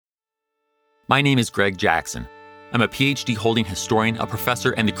My name is Greg Jackson. I'm a PhD holding historian, a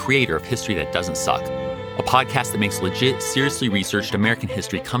professor, and the creator of History That Doesn't Suck, a podcast that makes legit, seriously researched American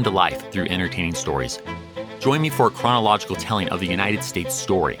history come to life through entertaining stories. Join me for a chronological telling of the United States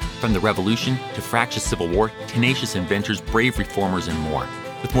story, from the Revolution to fractious Civil War, tenacious inventors, brave reformers, and more.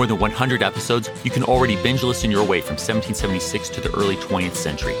 With more than 100 episodes, you can already binge listen your way from 1776 to the early 20th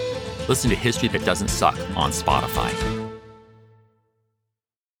century. Listen to History That Doesn't Suck on Spotify.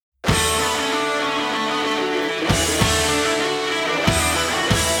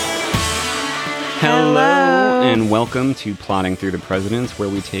 Hello, and welcome to Plotting Through the Presidents, where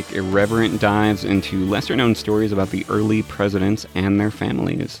we take irreverent dives into lesser-known stories about the early presidents and their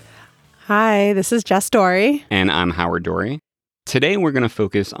families. Hi, this is Jess Dory. And I'm Howard Dory. Today we're going to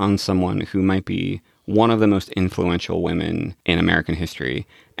focus on someone who might be one of the most influential women in American history,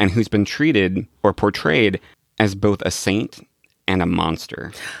 and who's been treated or portrayed as both a saint and a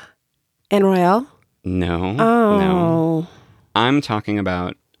monster. Anne Royale? No. Oh. No. I'm talking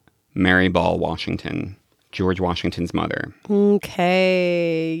about Mary Ball Washington, George Washington's mother.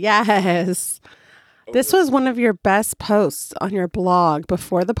 Okay, yes. This was one of your best posts on your blog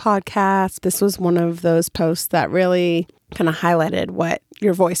before the podcast. This was one of those posts that really kind of highlighted what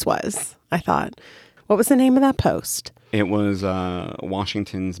your voice was, I thought. What was the name of that post? It was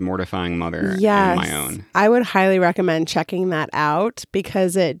Washington's Mortifying Mother Yes. and My Own. I would highly recommend checking that out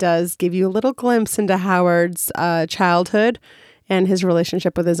because it does give you a little glimpse into Howard's childhood and his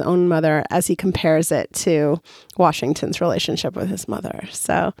relationship with his own mother as he compares it to Washington's relationship with his mother.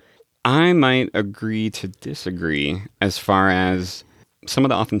 So I might agree to disagree as far as some of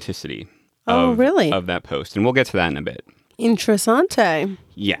the authenticity of that post. And we'll get to that in a bit. Interessante.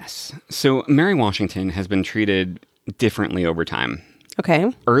 Yes. So Mary Washington has been treated differently over time.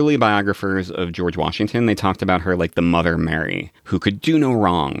 Okay. Early biographers of George Washington, they talked about her like the Mother Mary, who could do no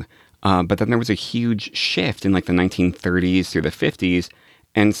wrong. But then there was a huge shift in like the 1930s through the 50s,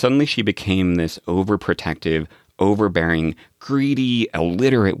 and suddenly she became this overprotective, overbearing, greedy,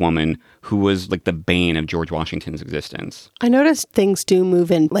 illiterate woman who was like the bane of George Washington's existence. I noticed things do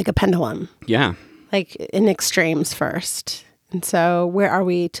move in like a pendulum. Yeah. Like in extremes first. And so where are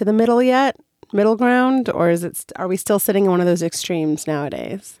we? To the middle yet? Middle ground? Or are we still sitting in one of those extremes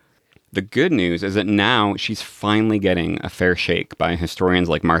nowadays? The good news is that now she's finally getting a fair shake by historians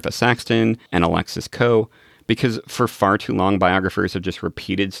like Martha Saxton and Alexis Coe, because for far too long, biographers have just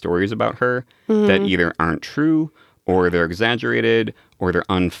repeated stories about her that either aren't true, or they're exaggerated, or they're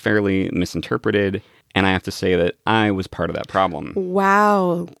unfairly misinterpreted. And I have to say that I was part of that problem.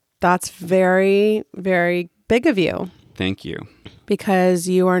 Wow. That's very, very big of you. Thank you. Because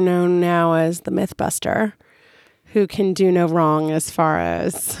you are known now as the Mythbuster, who can do no wrong as far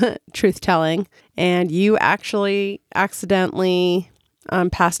as truth-telling. And you actually accidentally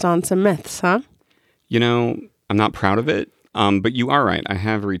passed on some myths, huh? You know, I'm not proud of it, but you are right. I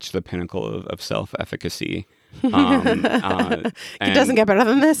have reached the pinnacle of self-efficacy. It doesn't get better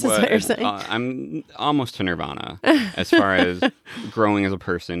than this, is what you're saying. I'm almost to nirvana as far as growing as a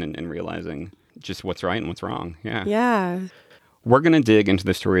person and realizing just what's right and what's wrong. Yeah. Yeah. We're going to dig into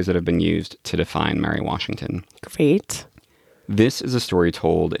the stories that have been used to define Mary Washington. Great. This is a story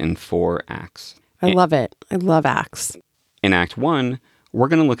told in 4 acts. I love it. I love acts. In Act 1, we're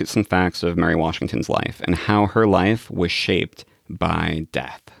going to look at some facts of Mary Washington's life and how her life was shaped by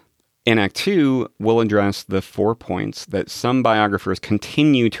death. In Act 2, we'll address the 4 points that some biographers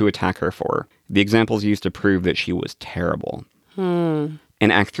continue to attack her for, the examples used to prove that she was terrible. In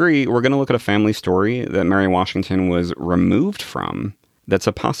Act 3, we're going to look at a family story that Mary Washington was removed from that's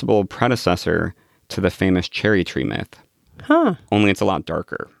a possible predecessor to the famous cherry tree myth. Huh. Only it's a lot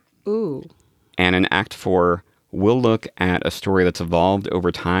darker. Ooh. And in Act 4, we'll look at a story that's evolved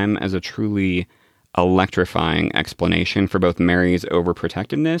over time as a truly electrifying explanation for both Mary's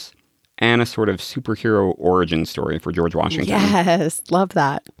overprotectiveness and a sort of superhero origin story for George Washington. Yes, love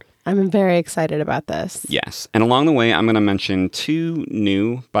that. I'm very excited about this. Yes. And along the way, I'm going to mention 2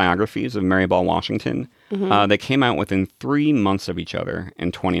 new biographies of Mary Ball Washington. They came out within 3 months of each other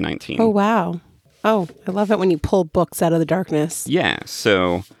in 2019. Oh, wow. Oh, I love it when you pull books out of the darkness. Yeah.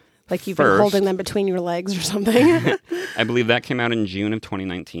 So like you've been holding them between your legs or something. I believe that came out in June of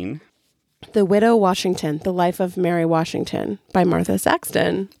 2019. The Widow Washington, The Life of Mary Washington by Martha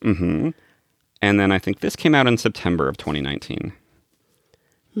Saxton. Mm-hmm. And then I think this came out in September of 2019.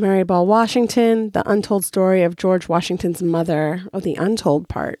 Mary Ball Washington, The Untold Story of George Washington's Mother. Oh, the untold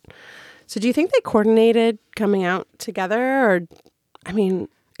part. So do you think they coordinated coming out together? Or, I mean,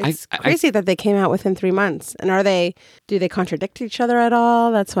 It's crazy that they came out within 3 months. And do they contradict each other at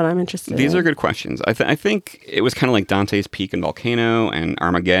all? That's what I'm interested in. These are good questions. I think it was kind of like Dante's Peak and Volcano and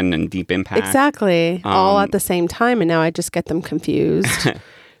Armageddon and Deep Impact. Exactly. All at the same time. And now I just get them confused.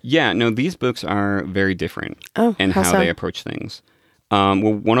 Yeah, no, these books are very different in how how so? they approach things. Well,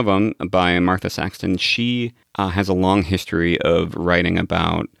 one of them by Martha Saxton, she has a long history of writing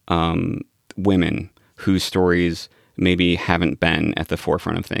about women whose stories maybe haven't been at the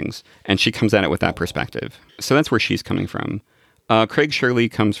forefront of things. And she comes at it with that perspective. So that's where she's coming from. Craig Shirley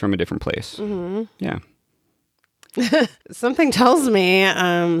comes from a different place. Mm-hmm. Yeah. Something tells me,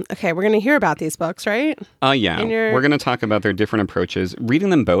 okay, we're going to hear about these books, right? Yeah. We're going to talk about their different approaches.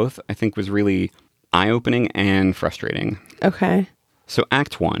 Reading them both, I think, was really eye-opening and frustrating. Okay. So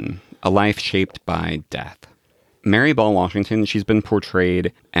Act 1, A Life Shaped by Death. Mary Ball Washington, she's been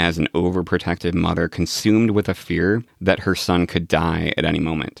portrayed as an overprotective mother consumed with a fear that her son could die at any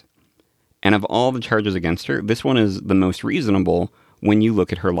moment. And of all the charges against her, this one is the most reasonable when you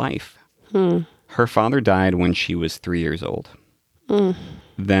look at her life. Her father died when she was 3 years old.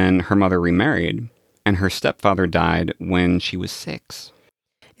 Then her mother remarried, and her stepfather died when she was 6.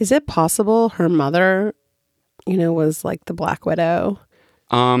 Is it possible her mother, was like the Black Widow?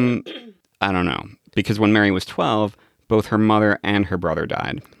 I don't know. Because when Mary was 12, both her mother and her brother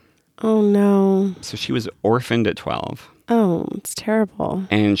died. Oh, no. So she was orphaned at 12. Oh, it's terrible.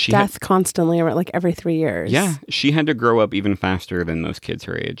 And she Death constantly, like every 3 years. Yeah, she had to grow up even faster than most kids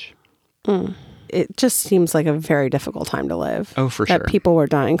her age. It just seems like a very difficult time to live. Oh, for sure. That people were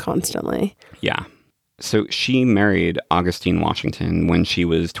dying constantly. Yeah. So she married Augustine Washington when she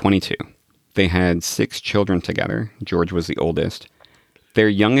was 22. They had 6 children together. George was the oldest. Their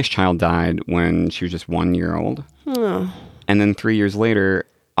youngest child died when she was just 1 year old. Oh. And then 3 years later,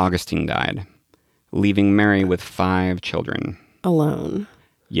 Augustine died, leaving Mary with 5 children. Alone.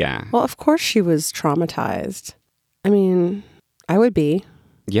 Yeah. Well, of course she was traumatized. I mean, I would be.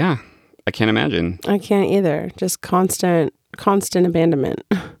 Yeah. I can't imagine. I can't either. Just constant abandonment.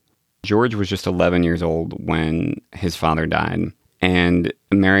 George was just 11 years old when his father died, and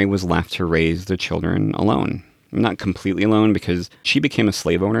Mary was left to raise the children alone. Not completely alone, because she became a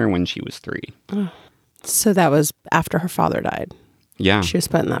slave owner when she was 3. So that was after her father died. Yeah. She was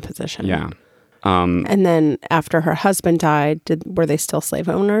put in that position. Yeah. And then after her husband died, were they still slave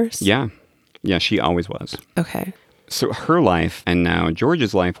owners? Yeah. Yeah, she always was. Okay. So her life and now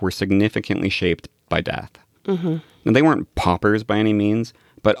George's life were significantly shaped by death. Mm-hmm. Now, they weren't paupers by any means,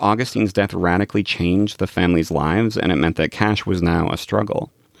 but Augustine's death radically changed the family's lives, and it meant that cash was now a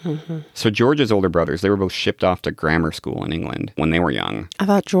struggle. Mm-hmm. So George's older brothers, they were both shipped off to grammar school in England when they were young. I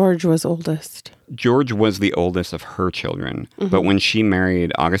thought George was oldest. George was the oldest of her children, but when she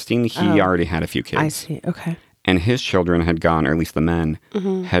married Augustine, he already had a few kids. I see. Okay. And his children had gone, or at least the men,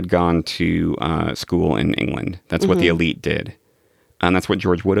 had gone to school in England. That's what the elite did. And that's what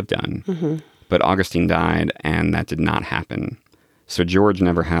George would have done. But Augustine died, and that did not happen. So George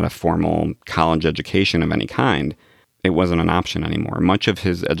never had a formal college education of any kind. It wasn't an option anymore. Much of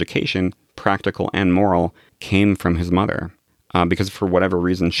his education, practical and moral, came from his mother. Because for whatever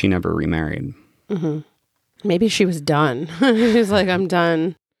reason, she never remarried. Maybe she was done. She was like, I'm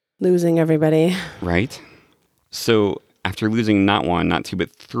done losing everybody. Right? So after losing not 1, not 2,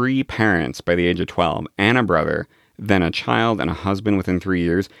 but 3 parents by the age of 12, and a brother, then a child and a husband within 3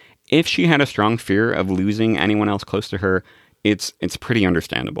 years, if she had a strong fear of losing anyone else close to her, it's pretty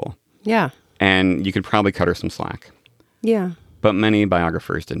understandable. Yeah. And you could probably cut her some slack. Yeah. But many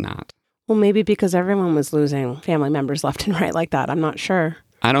biographers did not. Well, maybe because everyone was losing family members left and right like that. I'm not sure.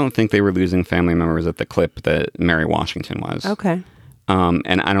 I don't think they were losing family members at the clip that Mary Washington was. Okay.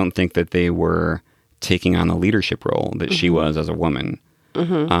 And I don't think that they were taking on the leadership role that she was as a woman.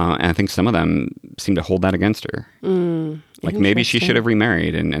 And I think some of them seem to hold that against her. Like maybe she should have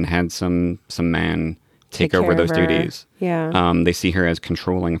remarried and had some man take over those duties. Yeah. They see her as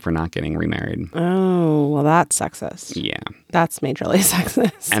controlling for not getting remarried. Oh, well, that's sexist. Yeah. That's majorly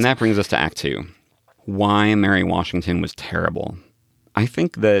sexist. And that brings us to Act 2. Why Mary Washington was terrible. I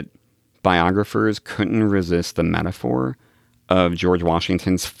think that biographers couldn't resist the metaphor of George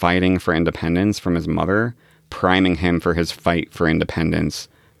Washington's fighting for independence from his mother, priming him for his fight for independence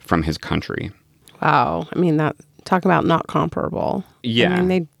from his country. Wow. I mean, talk about not comparable. Yeah. I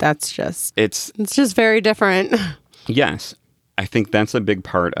mean, that's just... It's just very different. Yes. I think that's a big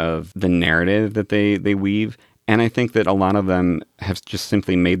part of the narrative that they weave. And I think that a lot of them have just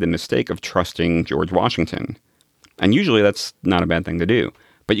simply made the mistake of trusting George Washington. And usually that's not a bad thing to do.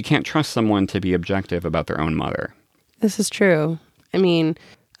 But you can't trust someone to be objective about their own mother. This is true. I mean,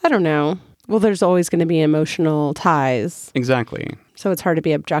 I don't know. Well, there's always going to be emotional ties. Exactly. So it's hard to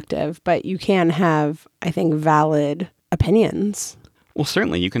be objective, but you can have, I think, valid opinions. Well,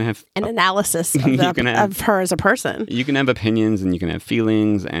 certainly you can have an analysis of her as a person. You can have opinions and you can have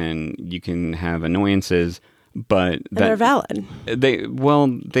feelings and you can have annoyances, but they're valid.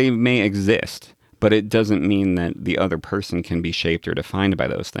 They may exist, but it doesn't mean that the other person can be shaped or defined by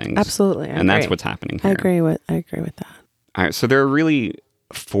those things. Absolutely. And that's what's happening here. I agree with that. All right. So there are really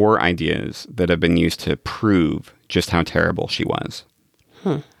 4 ideas that have been used to prove just how terrible she was.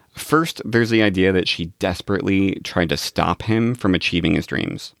 First, there's the idea that she desperately tried to stop him from achieving his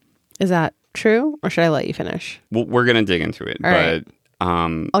dreams. Is that true, or should I let you finish? Well, we're going to dig into it, but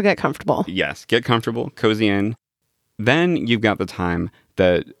I'll get comfortable. Yes, get comfortable, cozy in. Then you've got the time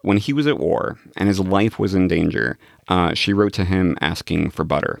that when he was at war and his life was in danger, she wrote to him asking for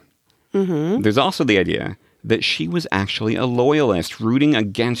butter. Mm-hmm. There's also the idea that she was actually a loyalist rooting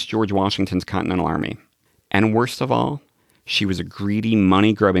against George Washington's Continental Army. And worst of all, she was a greedy,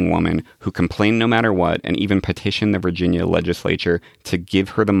 money-grubbing woman who complained no matter what and even petitioned the Virginia legislature to give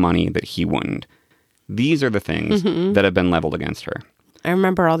her the money that he wouldn't. These are the things that have been leveled against her. I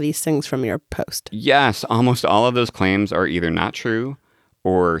remember all these things from your post. Yes, almost all of those claims are either not true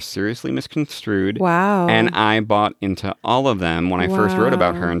or seriously misconstrued. Wow. And I bought into all of them when I first wrote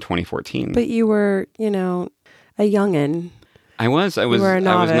about her in 2014. But you were, a youngin'. I was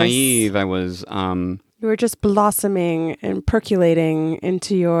naive. You were just blossoming and percolating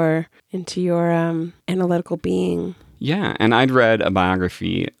into your analytical being. Yeah, and I'd read a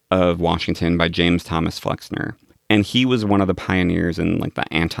biography of Washington by James Thomas Flexner, and he was one of the pioneers in the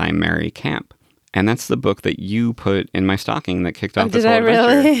anti-Mary camp. And that's the book that you put in my stocking that kicked off this whole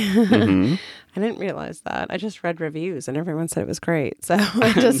adventure. Did I really? Mm-hmm. I didn't realize that. I just read reviews and everyone said it was great. So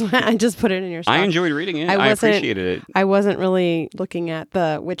I just put it in your stocking. I enjoyed reading it. I appreciated it. I wasn't really looking at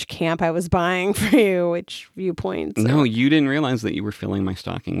which camp I was buying for you, which viewpoints. No, you didn't realize that you were filling my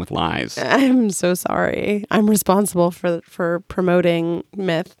stocking with lies. I'm so sorry. I'm responsible for promoting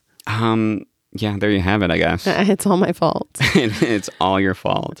myth. Yeah, there you have it, I guess. It's all my fault. It's all your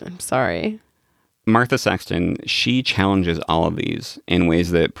fault. I'm sorry. Martha Sexton, she challenges all of these in ways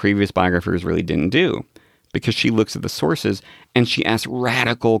that previous biographers really didn't do, because she looks at the sources and she asks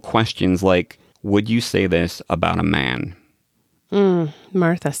radical questions like, would you say this about a man?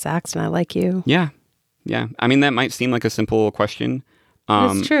 Martha Sexton, I like you. Yeah. I mean, that might seem like a simple question.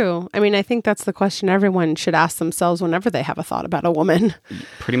 It's true. I mean, I think that's the question everyone should ask themselves whenever they have a thought about a woman.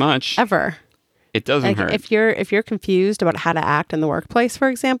 Pretty much. Ever. It doesn't hurt. If you're confused about how to act in the workplace, for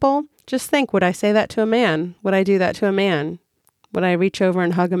example, just think, would I say that to a man? Would I do that to a man? Would I reach over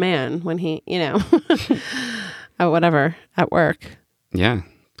and hug a man when he, whatever, at work? Yeah.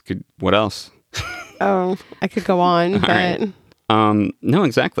 What else? Oh, I could go on, but... Right. No,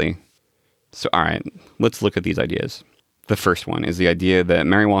 exactly. So, all right, let's look at these ideas. The first one is the idea that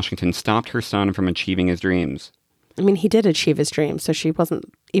Mary Washington stopped her son from achieving his dreams. I mean, he did achieve his dreams, so she wasn't,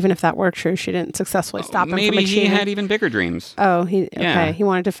 even if that were true, she didn't successfully stop him from achieving. Maybe he had even bigger dreams. Oh, okay. He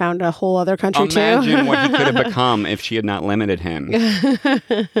wanted to found a whole other country too. Imagine what he could have become if she had not limited him.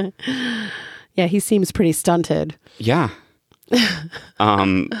 Yeah, he seems pretty stunted. Yeah.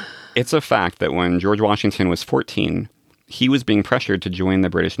 It's a fact that when George Washington was 14, he was being pressured to join the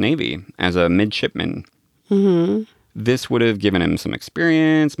British Navy as a midshipman. Mm-hmm. This would have given him some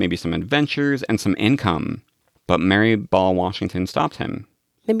experience, maybe some adventures, and some income. But Mary Ball Washington stopped him.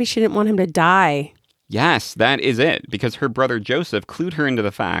 Maybe she didn't want him to die. Yes, that is it. Because her brother Joseph clued her into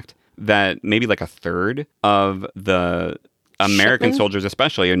the fact that maybe a third of the American soldiers,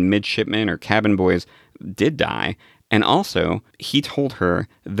 especially, and midshipmen or cabin boys, did die. And also, he told her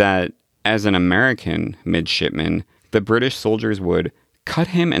that as an American midshipman, the British soldiers would cut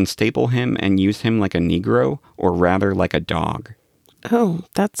him and staple him and use him like a Negro, or rather like a dog. Oh,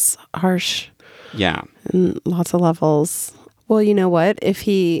 that's harsh. Yeah. And lots of levels. Well, you know what? If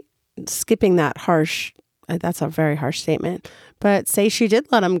skipping that harsh, that's a very harsh statement. But say she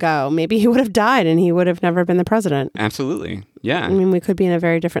did let him go, maybe he would have died and he would have never been the president. Absolutely. Yeah. I mean, we could be in a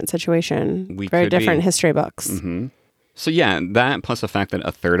very different situation. Very different history books. Mm-hmm. So yeah, that plus the fact that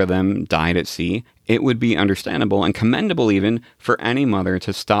a third of them died at sea, it would be understandable and commendable even for any mother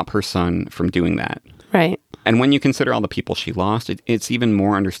to stop her son from doing that. Right. And when you consider all the people she lost, it's even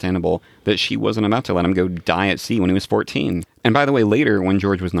more understandable that she wasn't about to let him go die at sea when he was 14. And by the way, later, when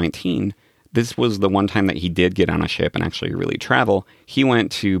George was 19, this was the one time that he did get on a ship and actually really travel. He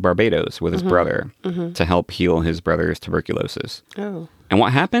went to Barbados with his brother to help heal his brother's tuberculosis. Oh. And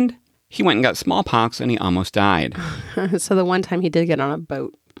what happened? He went and got smallpox and he almost died. So the one time he did get on a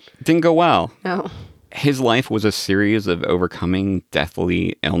boat. Didn't go well. No. His life was a series of overcoming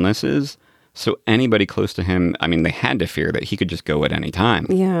deathly illnesses. So anybody close to him, I mean, they had to fear that he could just go at any time.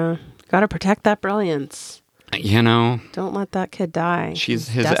 Yeah. Got to protect that brilliance. You know. Don't let that kid die. She's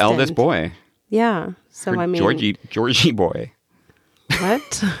He's his destined. eldest boy. Yeah. So, Her I mean. Georgie boy.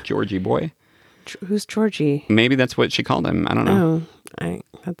 What? Georgie boy. Who's Georgie? Maybe that's what she called him. I don't know.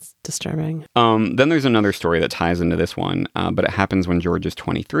 That's disturbing. Then there's another story that ties into this one, but it happens when George is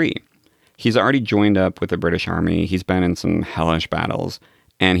 23. He's already joined up with the British Army. He's been in some hellish battles,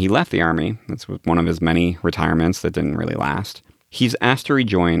 and he left the Army. That's one of his many retirements that didn't really last. He's asked to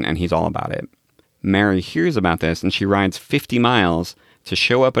rejoin, and he's all about it. Mary hears about this, and she rides 50 miles to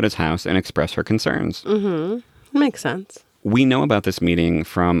show up at his house and express her concerns. Mm-hmm. Makes sense. We know about this meeting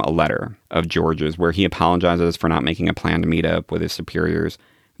from a letter of George's where he apologizes for not making a plan to meet up with his superiors.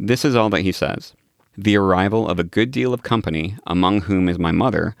 This is all that he says. The arrival of a good deal of company, among whom is my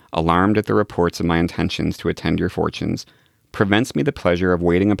mother, alarmed at the reports of my intentions to attend your fortunes, prevents me the pleasure of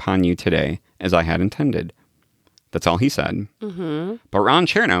waiting upon you today as I had intended. That's all he said. Mm-hmm. But Ron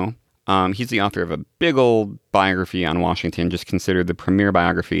Chernow, he's the author of a big old biography on Washington, just considered the premier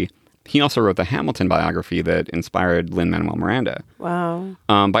biography. He also wrote the Hamilton biography that inspired Lin-Manuel Miranda. Wow.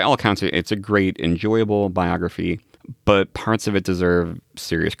 By all accounts, it's a great, enjoyable biography, but parts of it deserve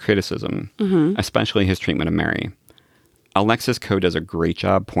serious criticism, especially his treatment of Mary. Alexis Coe does a great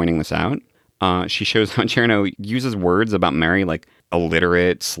job pointing this out. She shows how Chernow uses words about Mary like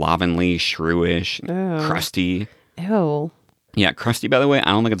illiterate, slovenly, shrewish, crusty. Ew. Yeah, crusty, by the way, I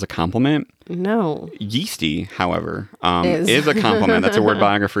don't think it's a compliment. No. Yeasty, however, is a compliment. That's a word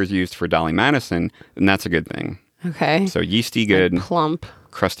biographers used for Dolly Madison, and that's a good thing. Okay. So yeasty, good. Like plump.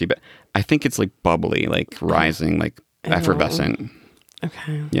 Crusty, but I think it's like bubbly, like rising, like effervescent.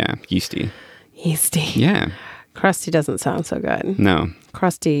 Okay. Yeah, yeasty. Yeasty. Yeah. Crusty doesn't sound so good. No.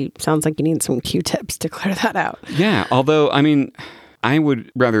 Crusty sounds like you need some Q-tips to clear that out. Yeah, although, I mean, I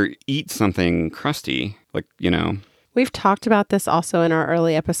would rather eat something crusty, like, you know. We've talked about this also in our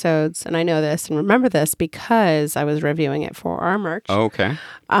early episodes, and I know this and remember this because I was reviewing it for our merch. Oh, okay.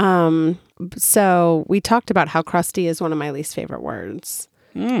 So we talked about how crusty is one of my least favorite words.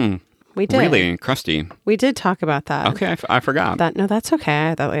 We did. Really? Crusty? We did talk about that. Okay, I forgot. No, that's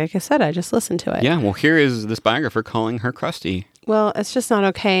okay. Like I said, I just listened to it. Yeah, well, here is this biographer calling her crusty. Well, it's just not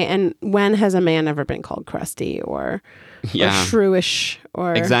okay. And when has a man ever been called crusty or shrewish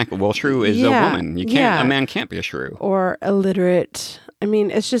or exactly? Well, shrew is a woman. You can't. A man can't be a shrew or illiterate. I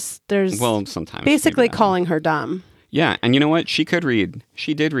mean, it's just sometimes basically calling her dumb. Yeah, and you know what? She could read.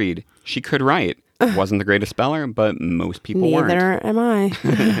 She did read. She could write. Wasn't the greatest speller, but most people weren't. Neither am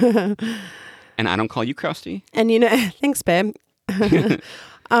I. And I don't call you crusty. And thanks, babe.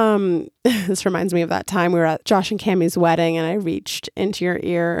 This reminds me of that time we were at Josh and Cammie's wedding, and I reached into your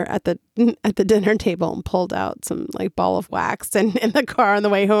ear at the dinner table and pulled out some like ball of wax. And in the car on the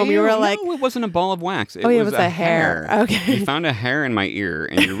way home, you were like, "No, it wasn't a ball of wax. It was a hair." Okay, you found a hair in my ear,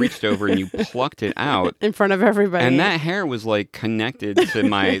 and you reached over and you plucked it out in front of everybody. And that hair was like connected to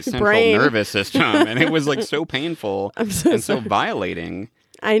my central brain. Nervous system, and it was like so painful so violating.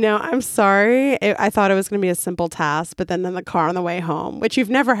 I know. I'm sorry. I thought it was going to be a simple task, but then in the car on the way home, which you've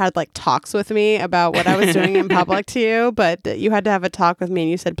never had like talks with me about what I was doing in public to you, but you had to have a talk with me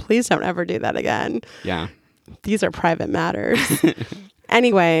and you said, please don't ever do that again. Yeah. These are private matters.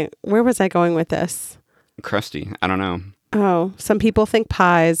 Anyway, where was I going with this? Crusty. I don't know. Oh, some people think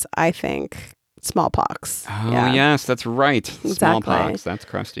pies. I think smallpox. Oh, yes, that's right. Exactly. Smallpox. That's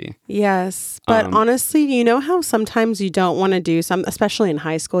crusty. Yes. But honestly, you know how sometimes you don't want to do something, especially in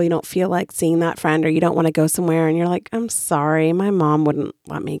high school, you don't feel like seeing that friend or you don't want to go somewhere and you're like, I'm sorry, my mom wouldn't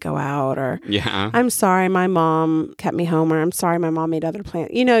let me go out, or I'm sorry, my mom kept me home, or I'm sorry, my mom made other plans.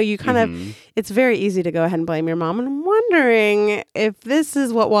 You know, you kind of, it's very easy to go ahead and blame your mom. And I'm wondering if this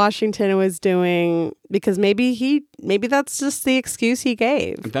is what Washington was doing, because maybe that's just the excuse he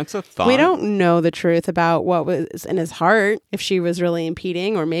gave. That's a thought. We don't know the truth about what was in his heart, if she was really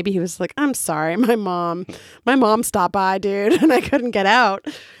impeding, or maybe he was like, I'm sorry, my mom stopped by, dude, and I couldn't get out.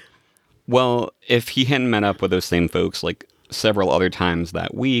 Well, if he hadn't met up with those same folks like several other times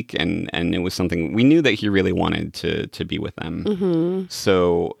that week, and it was something, we knew that he really wanted to be with them. Mm-hmm.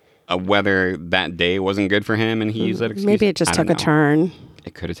 So whether that day wasn't good for him and he used that excuse, maybe it just took a turn.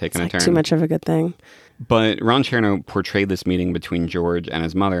 It could have taken a turn. Too much of a good thing. But Ron Chernow portrayed this meeting between George and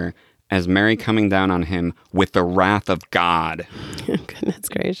his mother as Mary coming down on him with the wrath of God. Goodness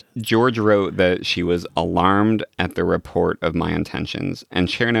gracious. George wrote that she was alarmed at the report of my intentions, and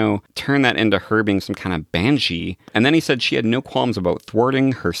Chernow turned that into her being some kind of banshee. And then he said she had no qualms about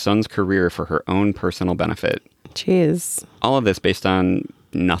thwarting her son's career for her own personal benefit. Jeez. All of this based on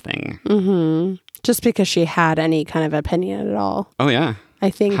nothing. Mm-hmm. Just because she had any kind of opinion at all. Oh, yeah. I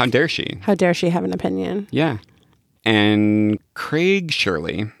think. How dare she? How dare she have an opinion? Yeah. And Craig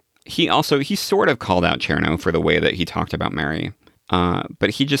Shirley, he sort of called out Chernow for the way that he talked about Mary. But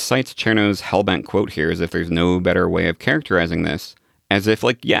he just cites Chernow's hellbent quote here as if there's no better way of characterizing this. As if,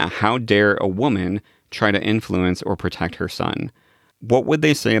 like, yeah, how dare a woman try to influence or protect her son? What would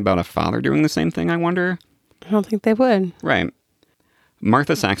they say about a father doing the same thing, I wonder? I don't think they would. Right.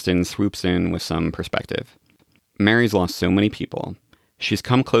 Martha Saxton swoops in with some perspective. Mary's lost so many people. She's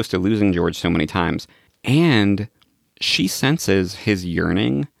come close to losing George so many times. And she senses his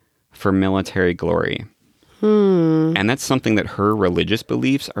yearning for military glory. And that's something that her religious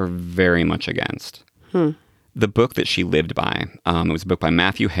beliefs are very much against. The book that she lived by, it was a book by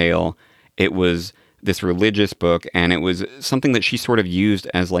Matthew Hale. It was this religious book, and it was something that she sort of used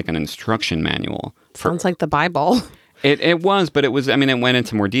as like an instruction manual. Sounds like the Bible. It was, but it was, I mean, it went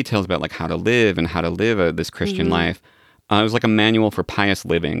into more details about like how to live and how to live this Christian life. It was like a manual for pious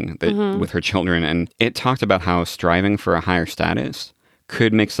living that, with her children, and it talked about how striving for a higher status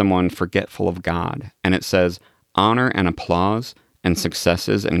could make someone forgetful of God. And it says, honor and applause and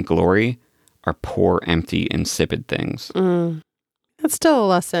successes and glory are poor, empty, insipid things. That's still a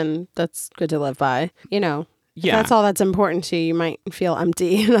lesson that's good to live by. You know, if that's all that's important to you, you might feel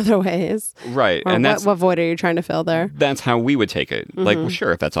empty in other ways. Right. Or and what void are you trying to fill there? That's how we would take it. Like, well,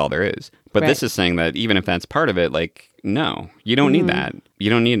 sure, if that's all there is. But this is saying that even if that's part of it, like, no, you don't need that. You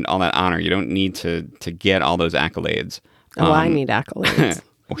don't need all that honor. You don't need to get all those accolades. Oh, I need accolades.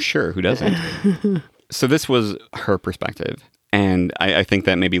 Well, sure, who doesn't? So this was her perspective. And I think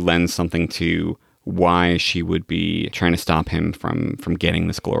that maybe lends something to why she would be trying to stop him from getting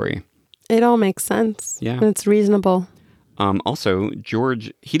this glory. It all makes sense. Yeah. It's reasonable. Also,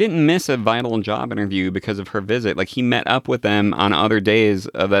 George, he didn't miss a vital job interview because of her visit. Like, he met up with them on other days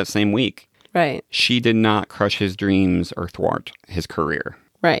of that same week. Right. She did not crush his dreams or thwart his career.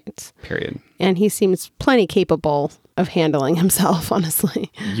 Right. Period. And he seems plenty capable of handling himself,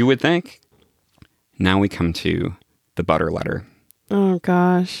 honestly. You would think. Now we come to the butter letter. Oh,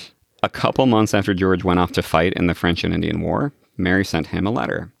 gosh. A couple months after George went off to fight in the French and Indian War, Mary sent him a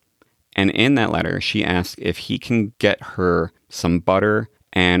letter. And in that letter, she asked if he can get her some butter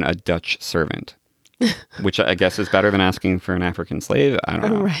and a Dutch servant, which I guess is better than asking for an African slave. I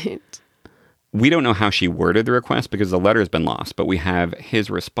don't know. Right. We don't know how she worded the request because the letter's been lost, but we have his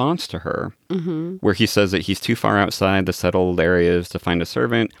response to her where he says that he's too far outside the settled areas to find a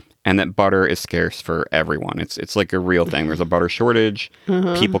servant and that butter is scarce for everyone. It's like a real thing. There's a butter shortage.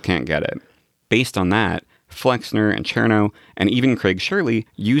 People can't get it. Based on that, Flexner and Chernow and even Craig Shirley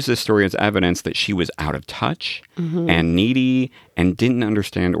use this story as evidence that she was out of touch and needy and didn't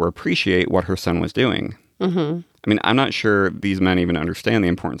understand or appreciate what her son was doing. I mean, I'm not sure these men even understand the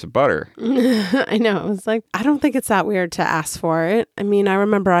importance of butter. I know. It's like, I don't think it's that weird to ask for it. I mean, I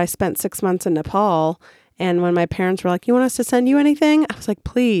remember I spent 6 months in Nepal, and when my parents were like, you want us to send you anything? I was like,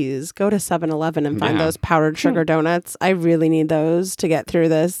 please go to 7-Eleven and find those powdered sugar donuts. I really need those to get through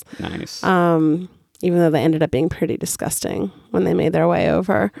this. Nice. Even though they ended up being pretty disgusting when they made their way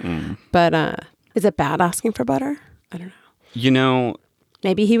over. But is it bad asking for butter? I don't know. You know,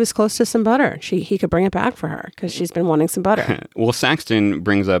 maybe he was close to some butter. He could bring it back for her because she's been wanting some butter. Well, Saxton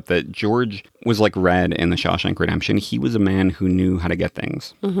brings up that George was like Red in the Shawshank Redemption. He was a man who knew how to get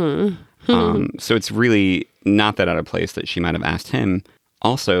things. So it's really not that out of place that she might have asked him.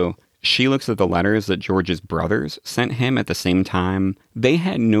 Also, she looks at the letters that George's brothers sent him at the same time. They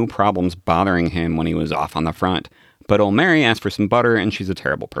had no problems bothering him when he was off on the front. But old Mary asked for some butter, and she's a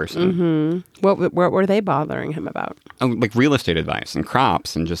terrible person. What were they bothering him about? Oh, like real estate advice and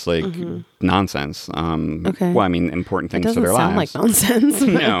crops and just like nonsense. Okay. Well, I mean, important things to their lives. It doesn't sound like nonsense.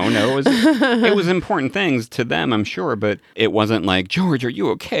 No, it was important things to them, I'm sure, but it wasn't like, George, are you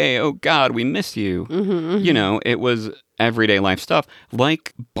okay? Oh, God, we miss you. You know, it was everyday life stuff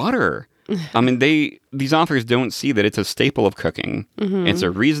like butter. I mean, these authors don't see that it's a staple of cooking. It's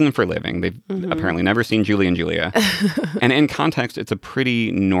a reason for living. They've apparently never seen Julie and Julia. And in context, it's a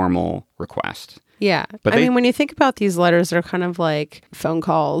pretty normal request. Yeah. But I mean, when you think about these letters, they're kind of like phone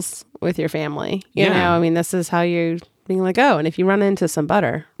calls with your family. You know, I mean, this is how you're being like, oh, and if you run into some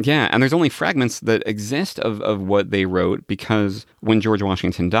butter. Yeah. And there's only fragments that exist of what they wrote because when George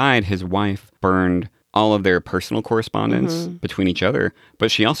Washington died, his wife burned all of their personal correspondence between each other, but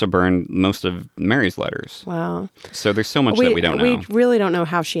she also burned most of Mary's letters. Wow. So there's so much that we don't know. We really don't know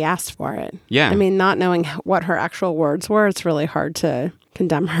how she asked for it. Yeah. I mean, not knowing what her actual words were, it's really hard to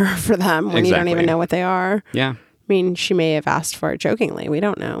condemn her for them when you don't even know what they are. Yeah. I mean, she may have asked for it jokingly. We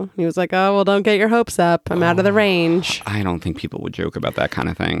don't know. He was like, oh, well, don't get your hopes up. I'm out of the range. I don't think people would joke about that kind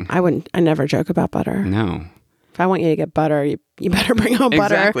of thing. I never joke about butter. No. If I want you to get butter, you better bring home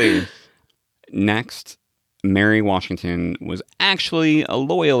butter. Exactly. Next, Mary Washington was actually a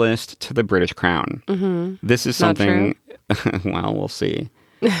loyalist to the British crown. Mm-hmm. This is Not something, well, we'll see.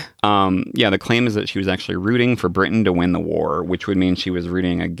 The claim is that she was actually rooting for Britain to win the war, which would mean she was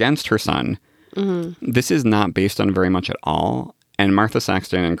rooting against her son. Mm-hmm. This is not based on very much at all. And Martha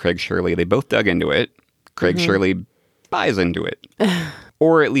Saxton and Craig Shirley, they both dug into it. Craig Shirley buys into it.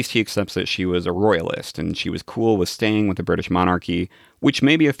 Or at least he accepts that she was a royalist and she was cool with staying with the British monarchy, which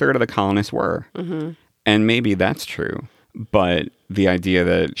maybe a third of the colonists were. Mm-hmm. And maybe that's true. But the idea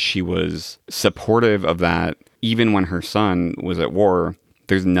that she was supportive of that, even when her son was at war,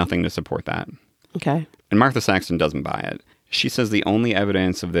 there's nothing to support that. Okay. And Martha Saxton doesn't buy it. She says the only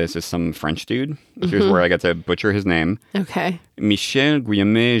evidence of this is some French dude. Here's where I get to butcher his name. Okay. Michel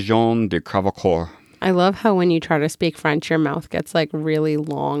Guillaume Jean de Cravacourt. I love how when you try to speak French, your mouth gets like really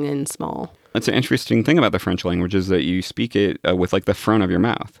long and small. That's an interesting thing about the French language is that you speak it with like the front of your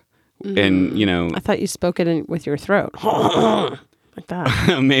mouth. And, you know... I thought you spoke it with your throat. Like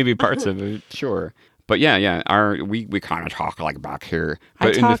that. Maybe parts of it, sure. But yeah, we kind of talk like back here.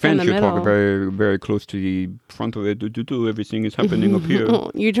 But in talk the French, in the you talk middle. very, very close to the front of it. Everything is happening up here.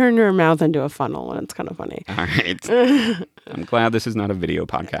 You turn your mouth into a funnel, and it's kind of funny. All right. I'm glad this is not a video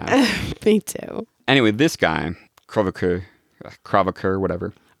podcast. Me too. Anyway, this guy, Cravacourt,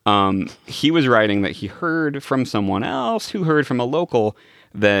 whatever, he was writing that he heard from someone else who heard from a local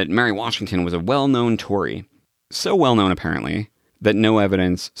that Mary Washington was a well-known Tory. So well-known, apparently, that no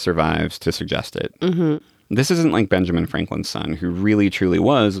evidence survives to suggest it. Mm-hmm. This isn't like Benjamin Franklin's son, who really, truly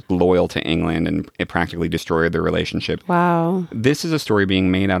was loyal to England and it practically destroyed their relationship. Wow. This is a story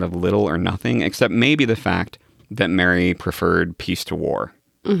being made out of little or nothing, except maybe the fact that Mary preferred peace to war.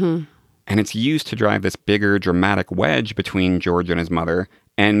 Mm-hmm. And it's used to drive this bigger, dramatic wedge between George and his mother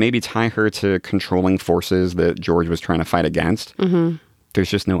and maybe tie her to controlling forces that George was trying to fight against. Mm-hmm. There's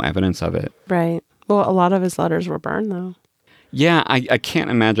just no evidence of it. Right. Well, a lot of his letters were burned, though. Yeah, I can't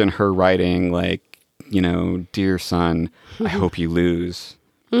imagine her writing like, you know, dear son, I hope you lose.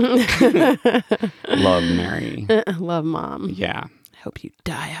 Love, Mary. Love, Mom. Yeah. I hope you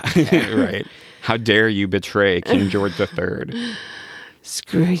die out there. Right. How dare you betray King George III?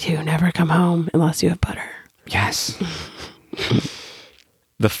 Screw you. Never come home unless you have butter. Yes.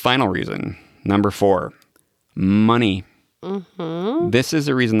 The final reason, number 4, money. Mm-hmm. This is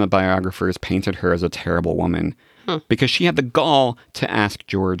the reason the biographers painted her as a terrible woman, because she had the gall to ask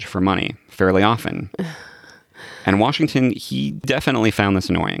George for money fairly often. And Washington, he definitely found this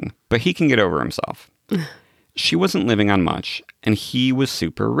annoying, but he can get over himself. She wasn't living on much, and he was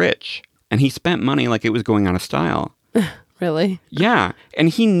super rich, and he spent money like it was going out of style. Really? Yeah, and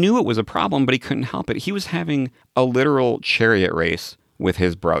he knew it was a problem, but he couldn't help it. He was having a literal chariot race with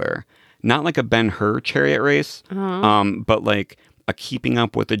his brother. Not like a Ben-Hur chariot race, but like a keeping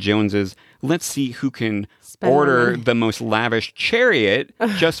up with the Joneses. Let's see who can order the most lavish chariot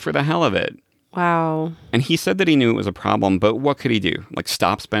just for the hell of it. Wow. And he said that he knew it was a problem, but what could he do? Like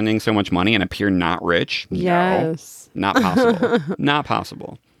stop spending so much money and appear not rich? Yes. No, not possible. Not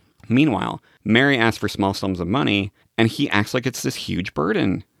possible. Meanwhile, Mary asks for small sums of money, and he acts like it's this huge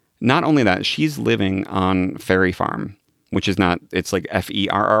burden. Not only that, she's living on Ferry Farm, which is not, it's like Ferry.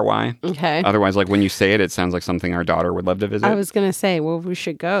 Okay. Otherwise, like when you say it, it sounds like something our daughter would love to visit. I was going to say, well, we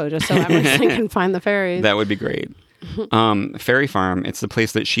should go just so Emerson can find the fairies. That would be great. Ferry Farm, it's the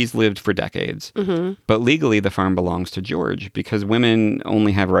place that she's lived for decades. Mm-hmm. But legally, the farm belongs to George because women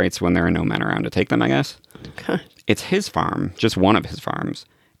only have rights when there are no men around to take them, I guess. Okay. It's his farm, just one of his farms,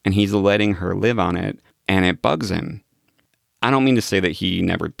 and he's letting her live on it, and it bugs him. I don't mean to say that he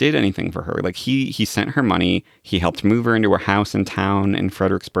never did anything for her. Like, he sent her money. He helped move her into a house in town in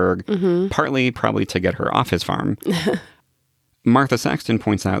Fredericksburg, partly probably to get her off his farm. Martha Saxton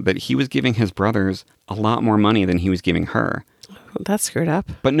points out that he was giving his brothers a lot more money than he was giving her. That's screwed up.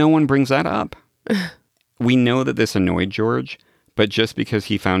 But no one brings that up. We know that this annoyed George, but just because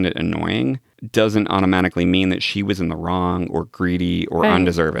he found it annoying doesn't automatically mean that she was in the wrong or greedy or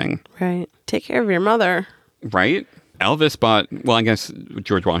undeserving. Right. Take care of your mother. Right? Elvis bought, well, I guess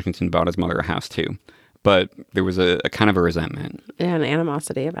George Washington bought his mother a house too, but there was a kind of a resentment. Yeah, an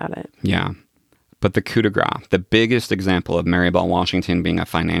animosity about it. Yeah. But the coup de grace, the biggest example of Mary Bell Washington being a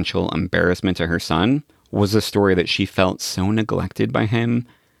financial embarrassment to her son, was a story that she felt so neglected by him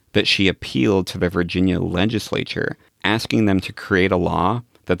that she appealed to the Virginia legislature, asking them to create a law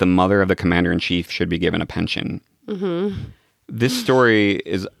that the mother of the commander-in-chief should be given a pension. Mm-hmm. This story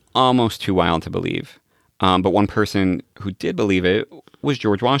is almost too wild to believe. But one person who did believe it was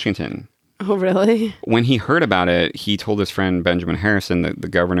George Washington. Oh, really? When he heard about it, he told his friend Benjamin Harrison, the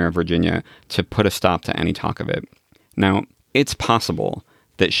governor of Virginia, to put a stop to any talk of it. Now, it's possible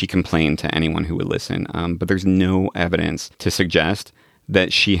that she complained to anyone who would listen, but there's no evidence to suggest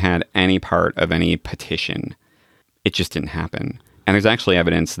that she had any part of any petition. It just didn't happen. And there's actually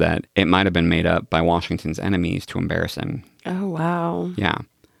evidence that it might have been made up by Washington's enemies to embarrass him. Oh, wow. Yeah.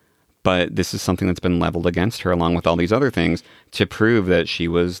 But this is something that's been leveled against her, along with all these other things, to prove that she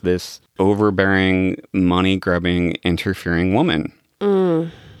was this overbearing, money-grubbing, interfering woman.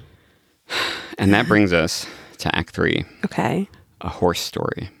 And that brings us to Act 3. Okay. A horse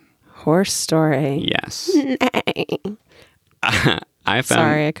story. Horse story. Yes.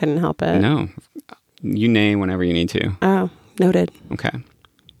 Sorry, I couldn't help it. No. You neigh whenever you need to. Oh, noted. Okay.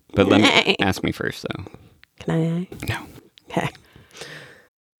 But let me ask me first, though. Can I? No. Okay.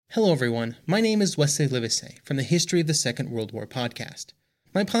 Hello, everyone. My name is Wesley Livesey from the History of the Second World War podcast.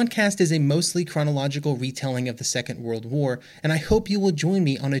 My podcast is a mostly chronological retelling of the Second World War, and I hope you will join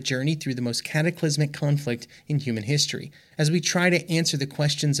me on a journey through the most cataclysmic conflict in human history, as we try to answer the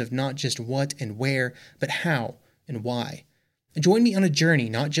questions of not just what and where, but how and why. Join me on a journey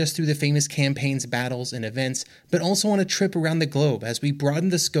not just through the famous campaigns, battles, and events, but also on a trip around the globe as we broaden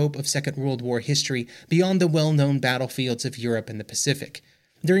the scope of Second World War history beyond the well-known battlefields of Europe and the Pacific.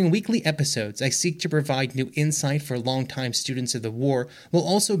 During weekly episodes, I seek to provide new insight for longtime students of the war, while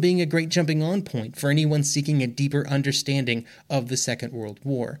also being a great jumping-on point for anyone seeking a deeper understanding of the Second World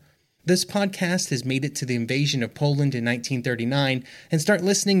War. This podcast has made it to the invasion of Poland in 1939, and start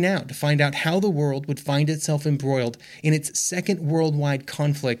listening now to find out how the world would find itself embroiled in its second worldwide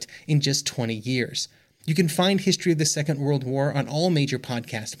conflict in just 20 years. You can find History of the Second World War on all major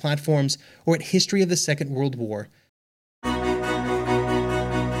podcast platforms or at historyofthesecondworldwar.com.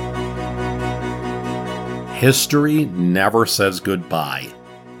 History never says goodbye.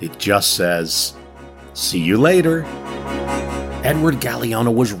 It just says, see you later. Edward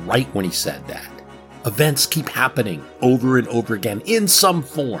Galeano was right when he said that. Events keep happening over and over again in some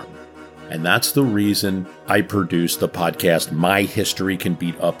form. And that's the reason I produced the podcast, My History Can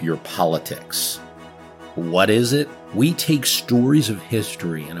Beat Up Your Politics. What is it? We take stories of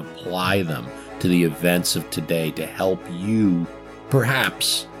history and apply them to the events of today to help you,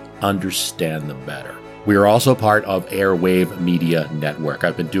 perhaps, understand them better. We are also part of Airwave Media Network.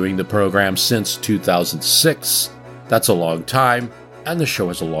 I've been doing the program since 2006. That's a long time, and the show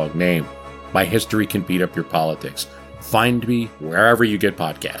has a long name. My History Can Beat Up Your Politics. Find me wherever you get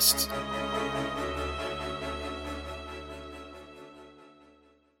podcasts.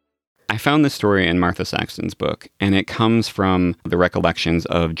 I found this story in Martha Saxton's book, and it comes from the recollections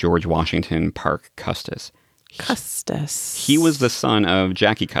of George Washington Parke Custis. Custis. He was the son of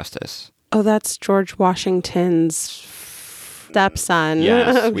Jackie Custis. Oh, that's George Washington's stepson.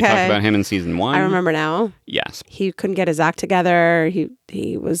 Yes, okay. we talked about him in season 1. I remember now. Yes. He couldn't get his act together.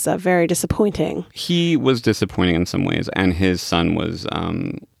 He was very disappointing. He was disappointing in some ways, and his son was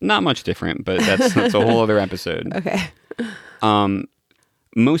not much different, but that's a whole other episode. Okay.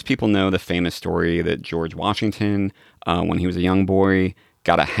 Most people know the famous story that George Washington, when he was a young boy,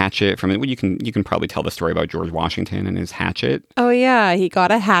 got a hatchet from it. Well, you can probably tell the story about George Washington and his hatchet. Oh, yeah. He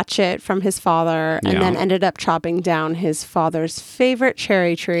got a hatchet from his father and Yeah. then ended up chopping down his father's favorite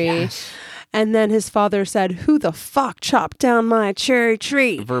cherry tree. Yes. And then his father said, "Who the fuck chopped down my cherry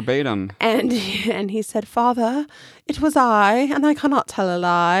tree?" Verbatim. And he said, "Father, it was I, and I cannot tell a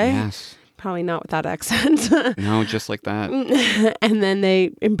lie." Yes. Probably not with that accent. No, just like that. And then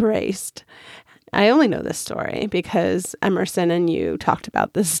they embraced. I only know this story because Emerson and you talked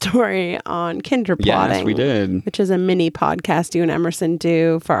about this story on Kinderplotting. Yes, we did. Which is a mini podcast you and Emerson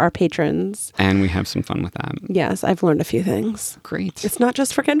do for our patrons. And we have some fun with that. Yes, I've learned a few things. Great. It's not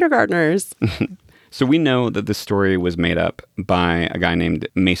just for kindergartners. So we know that this story was made up by a guy named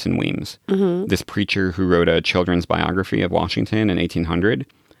Mason Weems, this preacher who wrote a children's biography of Washington in 1800.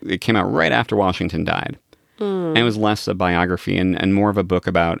 It came out right after Washington died. And it was less a biography and more of a book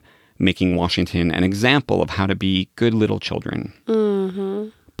about making Washington an example of how to be good little children.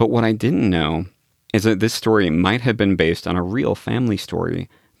 But what I didn't know is that this story might have been based on a real family story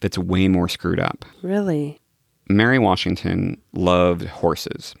that's way more screwed up. Really? Mary Washington loved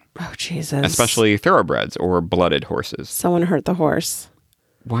horses, Oh, Jesus. especially thoroughbreds or blooded horses. Someone hurt the horse.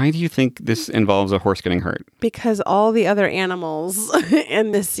 Why do you think this involves a horse getting hurt? Because all the other animals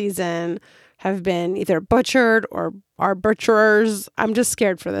in this season have been either butchered or are butcherers. I'm just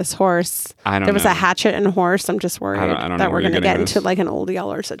scared for this horse. I don't know. There was a hatchet and horse. I'm just worried I don't know that where we're you're going to getting get this. into like an old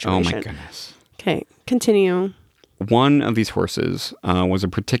Yeller Oh situation. my goodness. Okay, continue. One of these horses was a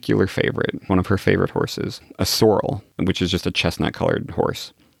particular favorite, one of her favorite horses, a sorrel, which is just a chestnut-colored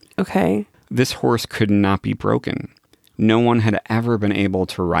horse. Okay. This horse could not be broken. No one had ever been able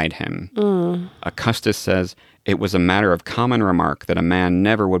to ride him. Custis says it was a matter of common remark that a man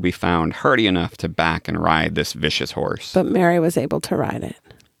never would be found hardy enough to back and ride this vicious horse. But Mary was able to ride it.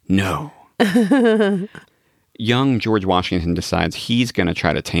 No. Young George Washington decides he's going to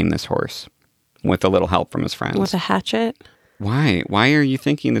try to tame this horse with a little help from his friends. With a hatchet? Why? Why are you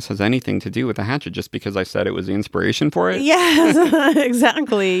thinking this has anything to do with the hatchet just because I said it was the inspiration for it? Yes,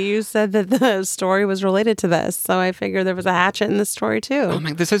 exactly. You said that the story was related to this, so I figured there was a hatchet in this story too. Oh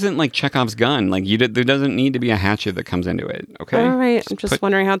my! This isn't like Chekhov's gun. Like there doesn't need to be a hatchet that comes into it. Okay. All right. I'm just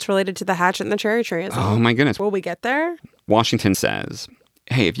wondering how it's related to the hatchet and the cherry tree. Oh my goodness! Will we get there? Washington says,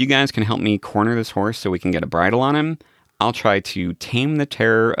 "Hey, if you guys can help me corner this horse so we can get a bridle on him, I'll try to tame the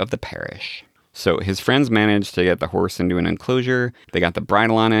terror of the parish." So his friends managed to get the horse into an enclosure. They got the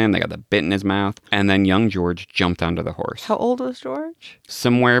bridle on him. They got the bit in his mouth. And then young George jumped onto the horse. How old was George?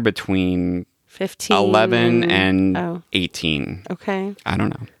 Somewhere between 15. 11 and 18. Okay. I don't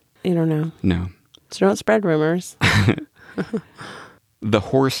know. You don't know. No. So don't spread rumors. The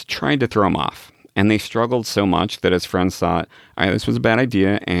horse tried to throw him off. And they struggled so much that his friends thought, all right, this was a bad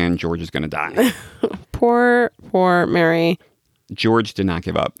idea and George is going to die. Poor Mary. George did not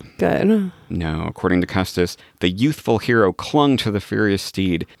give up. Good. No, according to Custis, the youthful hero clung to the furious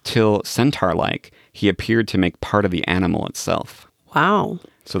steed till, centaur-like, he appeared to make part of the animal itself. Wow.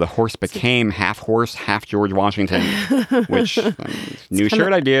 So the horse became half horse, half George Washington, which, new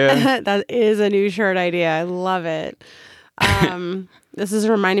shirt idea. That is a new shirt idea. I love it. This is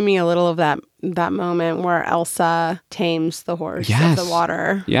reminding me a little of that moment where Elsa tames the horse of the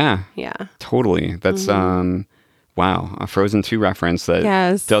water. Yeah. Yeah. Totally. That's, wow, a Frozen 2 reference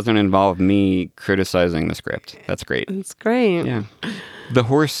that doesn't involve me criticizing the script. That's great. It's great. Yeah. The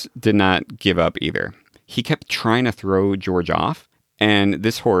horse did not give up either. He kept trying to throw George off, and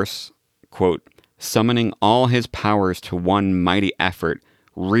this horse, quote, summoning all his powers to one mighty effort,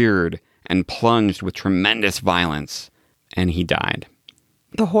 reared and plunged with tremendous violence, and he died.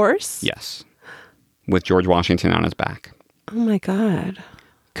 The horse? Yes. With George Washington on his back. Oh my God.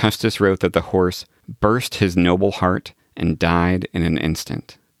 Custis wrote that the horse burst his noble heart and died in an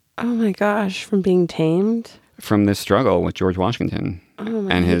instant. Oh my gosh, from being tamed? From this struggle with George Washington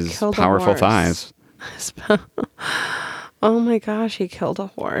and his powerful thighs. Oh my gosh, he killed a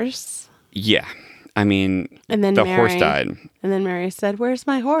horse? Yeah. I mean, and then horse died. And then Mary said, "Where's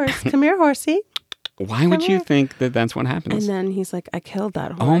my horse? Come here, horsey." Why would you think that that's what happens? And then he's like, "I killed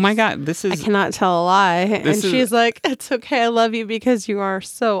that horse." Oh my God, I cannot tell a lie. And she's like, "It's okay, I love you because you are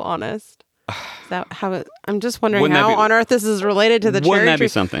so honest." Is that how I'm just wondering how on earth this is related to the cherry tree. Wouldn't that be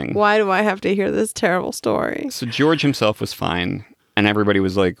something? Why do I have to hear this terrible story? So George himself was fine, and everybody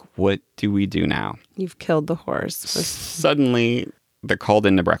was like, what do we do now? You've killed the horse. Suddenly, they're called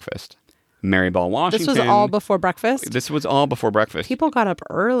into breakfast. Mary Ball Washington. This was all before breakfast? This was all before breakfast. People got up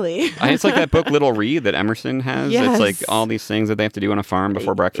early. It's like that book Little Read that Emerson has. Yes. It's like all these things that they have to do on a farm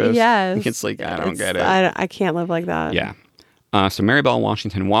before breakfast. Yes. It's like, I don't get it. I can't live like that. Yeah. So Mary Ball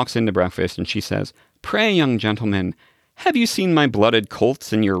Washington walks into breakfast and she says, "Pray, young gentlemen, have you seen my blooded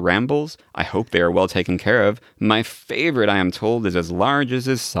colts in your rambles? I hope they are well taken care of. My favorite, I am told, is as large as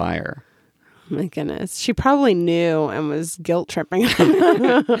his sire." My goodness. She probably knew and was guilt tripping.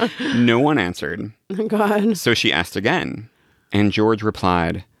 No one answered. Oh, God. So she asked again. And George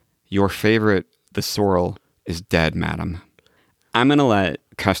replied, "Your favorite, the sorrel, is dead, madam." I'm going to let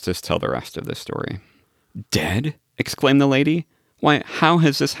Custis tell the rest of this story. "Dead?" exclaimed the lady. "Why, how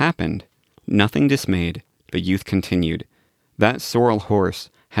has this happened?" Nothing dismayed, the youth continued, "That sorrel horse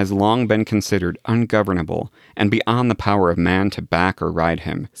has long been considered ungovernable and beyond the power of man to back or ride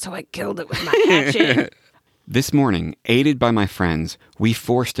him. So I killed it with my hatchet." This morning, aided by my friends, we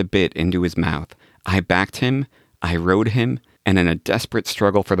forced a bit into his mouth. I backed him, I rode him, and in a desperate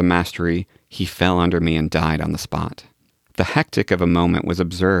struggle for the mastery, he fell under me and died on the spot. The hectic of a moment was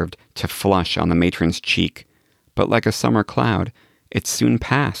observed to flush on the matron's cheek, but like a summer cloud, it soon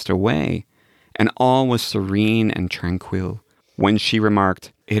passed away, and all was serene and tranquil, when she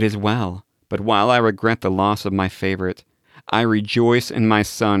remarked, "It is well, but while I regret the loss of my favorite, I rejoice in my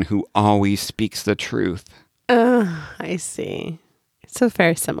son who always speaks the truth." I see. So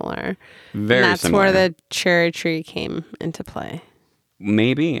very similar. Very and that's similar. where the cherry tree came into play.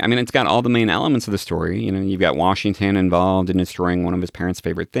 Maybe. I mean, it's got all the main elements of the story. You know, you've got Washington involved in destroying one of his parents'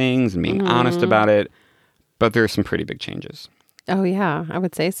 favorite things and being honest about it. But there are some pretty big changes. Oh, yeah. I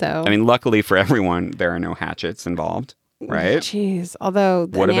would say so. I mean, luckily for everyone, there are no hatchets involved, right? Jeez. Although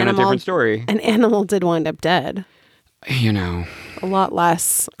would have been a different story. An animal did wind up dead. You know. A lot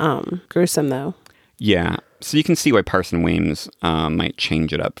less gruesome, though. Yeah. So you can see why Parson Weems might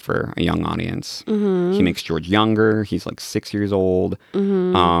change it up for a young audience. Mm-hmm. He makes George younger. He's like 6 years old.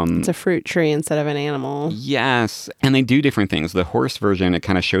 Mm-hmm. It's a fruit tree instead of an animal. Yes. And they do different things. The horse version, it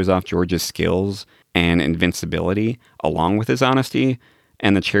kind of shows off George's skills and invincibility along with his honesty.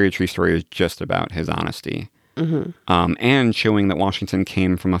 And the cherry tree story is just about his honesty. Mm-hmm. And showing that Washington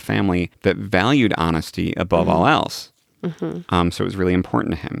came from a family that valued honesty above all else. Mm-hmm. So it was really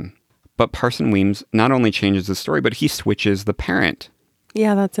important to him. But Parson Weems not only changes the story, but he switches the parent.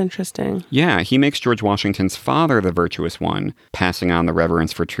 Yeah, that's interesting. Yeah, he makes George Washington's father the virtuous one, passing on the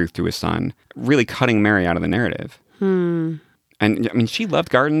reverence for truth to his son, really cutting Mary out of the narrative. And I mean, she loved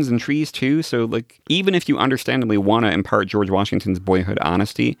gardens and trees too, so like, even if you understandably want to impart George Washington's boyhood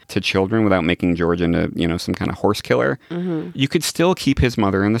honesty to children without making George into, some kind of horse killer, you could still keep his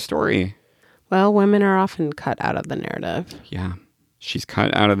mother in the story. Well, women are often cut out of the narrative. Yeah. She's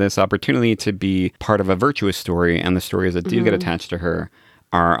cut out of this opportunity to be part of a virtuous story, and the stories that do get attached to her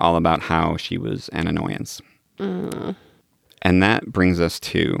are all about how she was an annoyance. And that brings us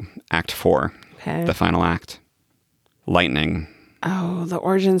to Act 4, the final act. Lightning. Oh, the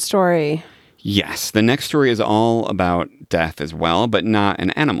origin story. Yes, the next story is all about death as well, but not in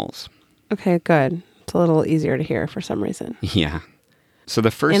animals. Okay, good. It's a little easier to hear for some reason. Yeah. So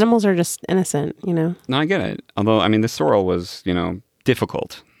the first... Animals are just innocent, No, I get it. Although, I mean, the sorrel was,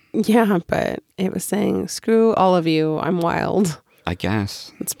 difficult. Yeah, but it was saying, screw all of you, I'm wild. I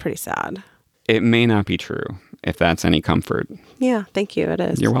guess. It's pretty sad. It may not be true, if that's any comfort. Yeah, thank you, it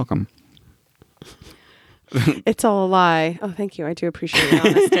is. You're welcome. It's all a lie. Oh, thank you. I do appreciate your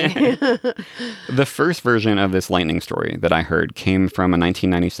honesty. The first version of this lightning story that I heard came from a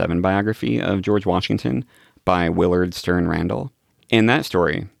 1997 biography of George Washington by Willard Stern Randall. In that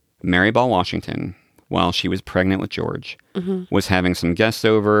story, Mary Ball Washington, while she was pregnant with George, was having some guests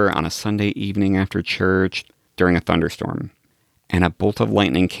over on a Sunday evening after church during a thunderstorm. And a bolt of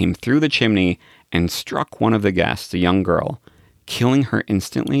lightning came through the chimney and struck one of the guests, a young girl, killing her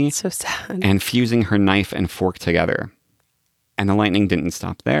instantly. So sad. And fusing her knife and fork together. And the lightning didn't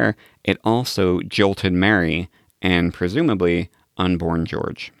stop there. It also jolted Mary and presumably unborn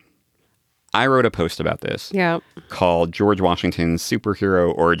George. I wrote a post about this called George Washington's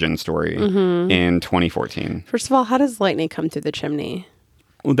Superhero Origin Story in 2014. First of all, how does lightning come through the chimney?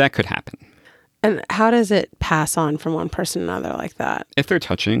 Well, that could happen. And how does it pass on from one person to another like that? If they're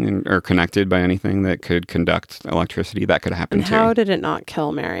touching or connected by anything that could conduct electricity, that could happen too. How did it not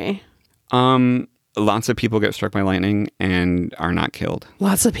kill Mary? Lots of people get struck by lightning and are not killed.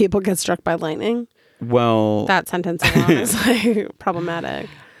 Lots of people get struck by lightning? Well... That sentence alone is like problematic.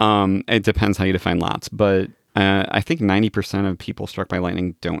 It depends how you define lots, but I think 90% of people struck by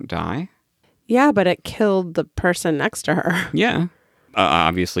lightning don't die. Yeah, but it killed the person next to her. Yeah.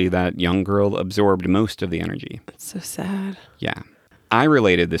 Obviously, that young girl absorbed most of the energy. That's so sad. Yeah. I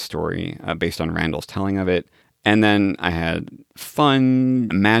related this story based on Randall's telling of it. And then I had fun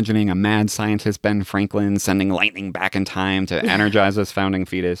imagining a mad scientist, Ben Franklin, sending lightning back in time to energize his founding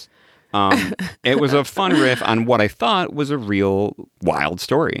fetus. It was a fun riff on what I thought was a real wild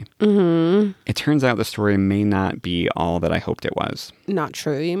story. Mm-hmm. It turns out the story may not be all that I hoped it was. Not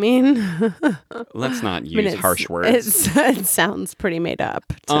true, you mean? Let's not use harsh words. It sounds pretty made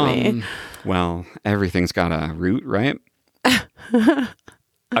up to me. Well, everything's got a root, right?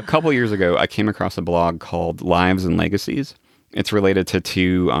 A couple years ago, I came across a blog called Lives and Legacies. It's related to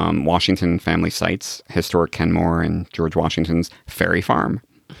two Washington family sites, historic Kenmore and George Washington's Ferry Farm.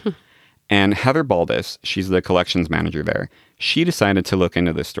 And Heather Baldus, she's the collections manager there, she decided to look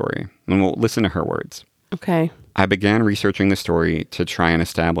into this story. And we'll listen to her words. Okay. I began researching the story to try and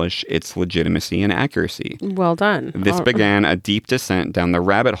establish its legitimacy and accuracy. Well done. This began a deep descent down the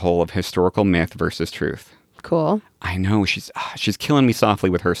rabbit hole of historical myth versus truth. Cool. I know, she's killing me softly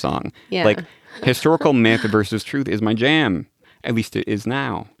with her song. Yeah. Like, historical myth versus truth is my jam. At least it is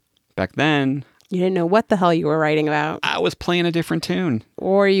now. Back then... You didn't know what the hell you were writing about. I was playing a different tune.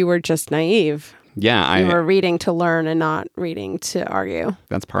 Or you were just naive. Yeah, You were reading to learn and not reading to argue.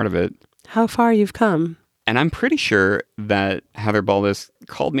 That's part of it. How far you've come. And I'm pretty sure that Heather Baldus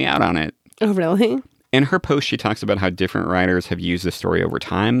called me out on it. Oh, really? In her post, she talks about how different writers have used the story over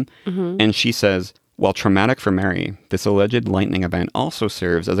time. Mm-hmm. And she says, while traumatic for Mary, this alleged lightning event also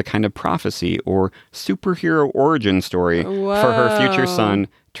serves as a kind of prophecy or superhero origin story for her future son,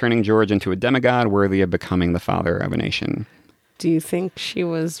 turning George into a demigod worthy of becoming the father of a nation. Do you think she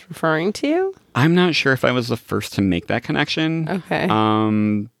was referring to you? I'm not sure if I was the first to make that connection. Okay.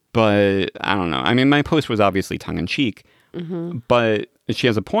 But I don't know. I mean, my post was obviously tongue-in-cheek, but she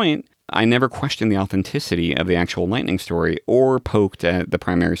has a point. I never questioned the authenticity of the actual lightning story or poked at the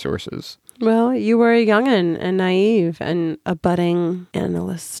primary sources. Well, you were a young'un and naive and a budding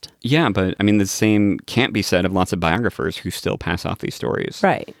analyst. Yeah, but I mean, the same can't be said of lots of biographers who still pass off these stories.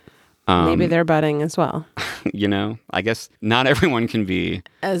 Right. Maybe they're budding as well. You know, I guess not everyone can be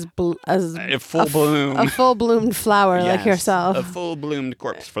As a full bloom. A full bloomed flower Yes, like yourself. a full bloomed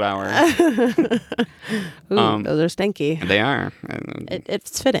corpse flower. Ooh, those are stinky. They are.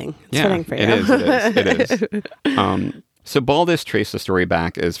 It's fitting. It's Yeah, fitting for you. It is. So Baldus traced the story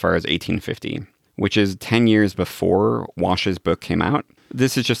back as far as 1850, which is 10 years before Walsh's book came out.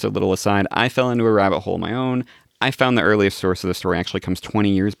 This is just a little aside. I fell into a rabbit hole of my own. I found the earliest source of the story actually comes 20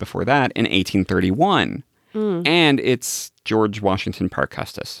 years before that in 1831. And it's George Washington Parke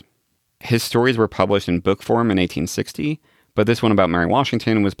Custis. His stories were published in book form in 1860, but this one about Mary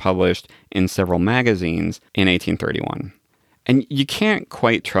Washington was published in several magazines in 1831. And you can't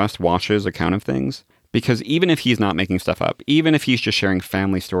quite trust Walsh's account of things, because even if he's not making stuff up, even if he's just sharing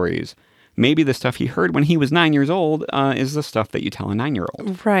family stories, maybe the stuff he heard when he was 9 years old is the stuff that you tell a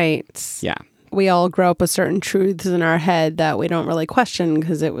 9-year-old. Right. Yeah. We all grow up with certain truths in our head that we don't really question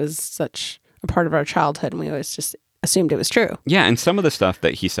because it was such a part of our childhood and we always just assumed it was true. Yeah, and some of the stuff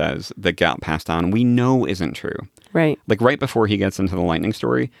that he says that got passed on, we know isn't true. Right. Like right before he gets into the lightning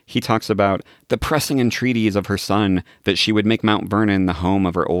story, he talks about the pressing entreaties of her son that she would make Mount Vernon the home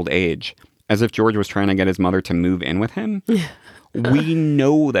of her old age, as if George was trying to get his mother to move in with him. We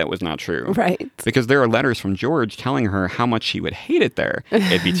know that was not true. Right. Because there are letters from George telling her how much she would hate it there.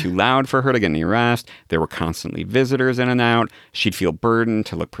 It'd be too loud for her to get any rest. There were constantly visitors in and out. She'd feel burdened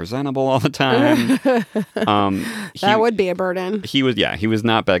to look presentable all the time. That would be a burden. He was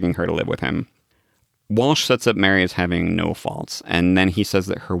not begging her to live with him. Walsh sets up Mary as having no faults. And then he says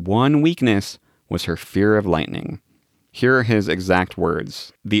that her one weakness was her fear of lightning. Here are his exact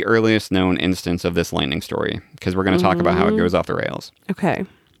words, the earliest known instance of this lightning story, because we're going to talk about how it goes off the rails. Okay.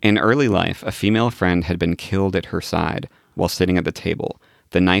 In early life, a female friend had been killed at her side while sitting at the table,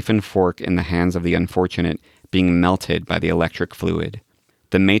 the knife and fork in the hands of the unfortunate being melted by the electric fluid.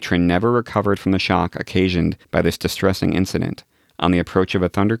 The matron never recovered from the shock occasioned by this distressing incident. On the approach of a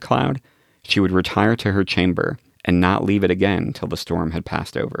thundercloud, she would retire to her chamber and not leave it again till the storm had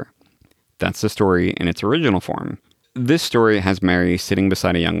passed over. That's the story in its original form. This story has Mary sitting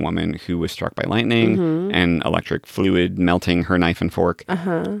beside a young woman who was struck by lightning and electric fluid melting her knife and fork.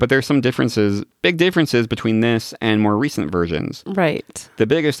 But there's some differences, big differences between this and more recent versions. Right. The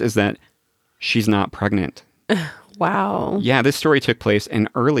biggest is that she's not pregnant. Wow. Yeah, this story took place in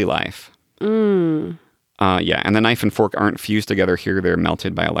early life. And the knife and fork aren't fused together here. They're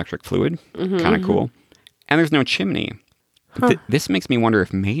melted by electric fluid. Kind of cool. And there's no chimney. This makes me wonder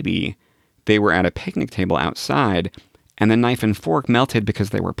if maybe they were at a picnic table outside and the knife and fork melted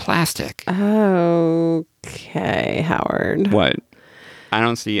because they were plastic. Okay, Howard. What? I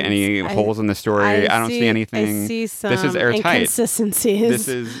don't see any holes in the story. I don't see anything. I see some this is airtight. inconsistencies. This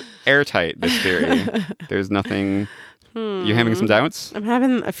is airtight, this theory. There's nothing. You're having some doubts? I'm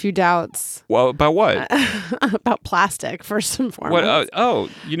having a few doubts. Well, about what? About plastic, first and foremost. What?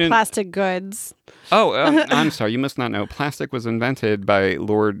 You didn't. Plastic goods. I'm sorry. You must not know. Plastic was invented by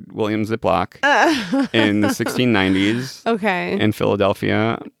Lord William Ziplock in the 1690s. Okay. In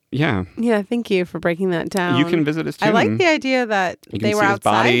Philadelphia. Yeah. Yeah, thank you for breaking that down. You can visit his tomb. I like the idea that they were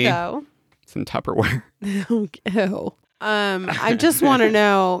outside, though. It's in Tupperware. Ew. I just want to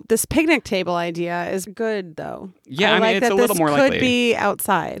know, this picnic table idea is good, though. Yeah, I mean, it's a little more likely. This could be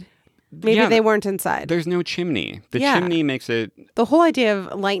outside. Maybe they weren't inside. There's no chimney. The chimney makes it... The whole idea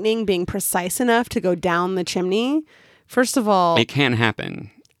of lightning being precise enough to go down the chimney, first of all... It can happen.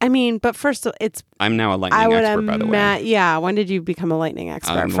 I mean, but first, it's... I'm now a lightning expert, by the way. Yeah, when did you become a lightning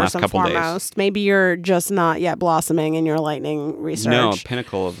expert? First and foremost. Maybe you're just not yet blossoming in your lightning research. No,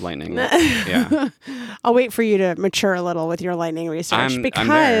 pinnacle of lightning. Yeah. I'll wait for you to mature a little with your lightning research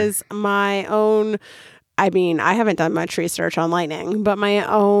because my own... I mean, I haven't done much research on lightning, but my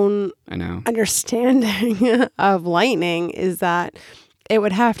own understanding of lightning is that it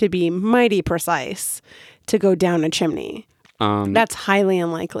would have to be mighty precise to go down a chimney. That's highly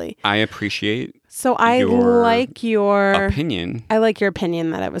unlikely. I appreciate like your opinion. I like your opinion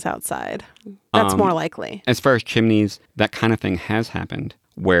that it was outside. That's more likely. As far as chimneys, that kind of thing has happened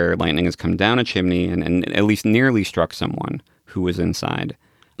where lightning has come down a chimney and at least nearly struck someone who was inside.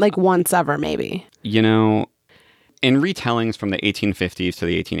 Like once ever, maybe. You know, in retellings from the 1850s to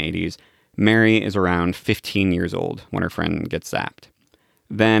the 1880s, Mary is around 15 years old when her friend gets zapped.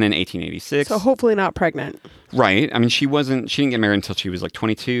 Then in 1886... So hopefully not pregnant. Right. I mean, she didn't get married until she was like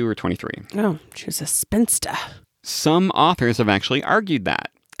 22 or 23. Oh, she was a spinster. Some authors have actually argued that.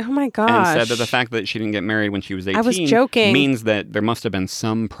 Oh my and gosh. said that the fact that she didn't get married when she was 18 I was joking. means that there must have been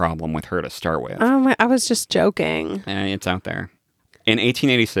some problem with her to start with. I was just joking. It's out there. In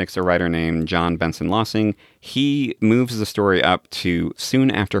 1886, a writer named John Benson Lossing, he moves the story up to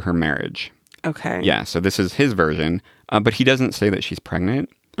soon after her marriage. Okay. Yeah, so this is his version, but he doesn't say that she's pregnant.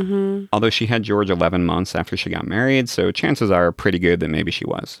 Mm-hmm. Although she had George 11 months after she got married, so chances are pretty good that maybe she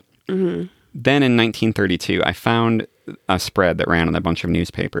was. Mm-hmm. Then in 1932, I found a spread that ran in a bunch of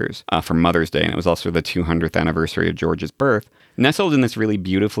newspapers for Mother's Day, and it was also the 200th anniversary of George's birth. Nestled in this really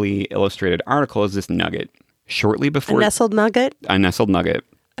beautifully illustrated article is this nugget. Shortly before... A nestled nugget? A nestled nugget.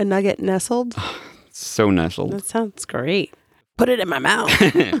 A nugget nestled? So nestled. That sounds great. Put it in my mouth.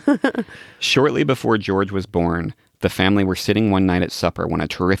 Shortly before George was born, the family were sitting one night at supper when a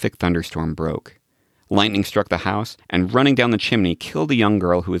terrific thunderstorm broke. Lightning struck the house, and running down the chimney killed a young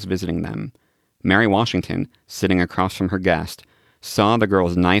girl who was visiting them. Mary Washington, sitting across from her guest, saw the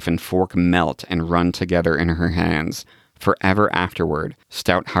girl's knife and fork melt and run together in her hands. Forever afterward,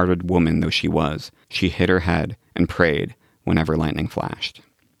 stout-hearted woman though she was, she hid her head and prayed whenever lightning flashed.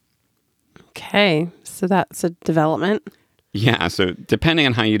 Okay, so that's a development. Yeah, so depending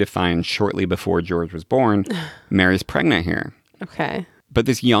on how you define shortly before George was born, Mary's pregnant here. Okay. But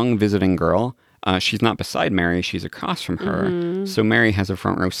this young visiting girl, she's not beside Mary, she's across from her. Mm-hmm. So Mary has a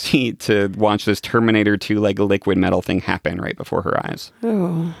front row seat to watch this Terminator 2 like liquid metal thing happen right before her eyes.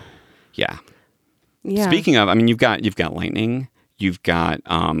 Oh. Yeah. Yeah. Speaking of, I mean, you've got lightning, you've got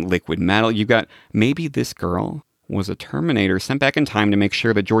liquid metal, you've got maybe this girl was a Terminator sent back in time to make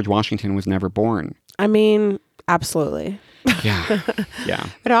sure that George Washington was never born. I mean, absolutely. Yeah. Yeah.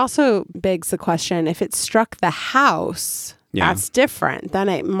 It also begs the question, if it struck the house, that's different. Then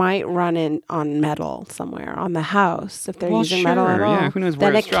it might run in on metal somewhere on the house if they're using metal at all. Yeah, who knows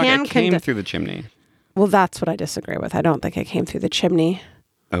where then it struck? It came through the chimney. Well, that's what I disagree with. I don't think it came through the chimney.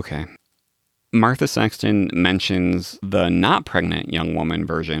 Okay. Martha Sexton mentions the not pregnant young woman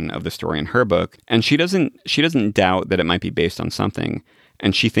version of the story in her book, and she doesn't doubt that it might be based on something,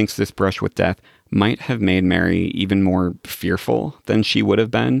 and she thinks this brush with death might have made Mary even more fearful than she would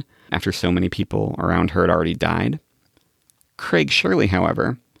have been after so many people around her had already died. Craig Shirley,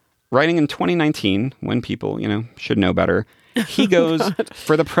 however, writing in 2019, when people, should know better, he goes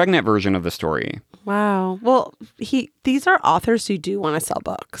for the pregnant version of the story. Wow. Well, these are authors who do want to sell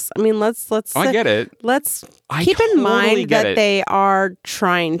books. I mean, let's. I get it. Let's I keep in mind totally get that it. they are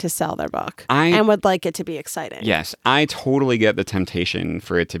trying to sell their book and would like it to be exciting. Yes, I totally get the temptation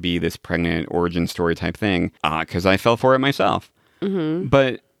for it to be this pregnant origin story type thing, because I fell for it myself. Mm-hmm.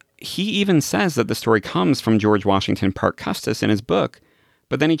 But he even says that the story comes from George Washington Parke Custis in his book.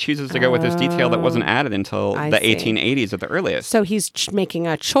 But then he chooses to go with this detail that wasn't added until the 1880s at the earliest. So he's making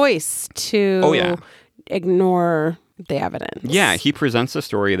a choice to ignore the evidence. Yeah, he presents the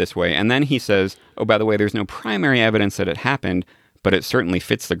story this way. And then he says, oh, by the way, there's no primary evidence that it happened, but it certainly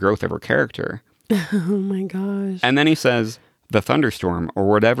fits the growth of her character. Oh my gosh. And then he says, the thunderstorm, or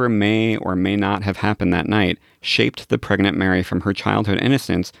whatever may or may not have happened that night, shaped the pregnant Mary from her childhood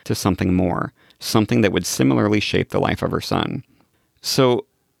innocence to something more, something that would similarly shape the life of her son. So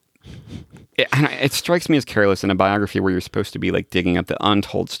it strikes me as careless in a biography where you're supposed to be like digging up the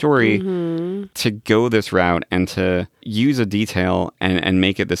untold story to go this route and to use a detail and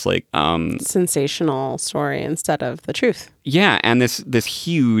make it this like sensational story instead of the truth. Yeah, and this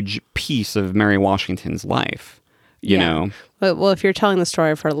huge piece of Mary Washington's life, you know. Well, if you're telling the story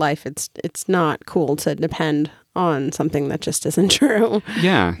of her life, it's not cool to depend on something that just isn't true.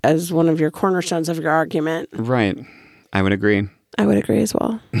 Yeah. As one of your cornerstones of your argument. Right. I would agree. I would agree as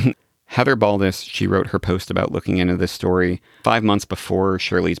well. Heather Baldus, she wrote her post about looking into this story 5 months before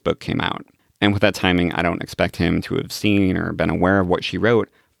Shirley's book came out. And with that timing, I don't expect him to have seen or been aware of what she wrote,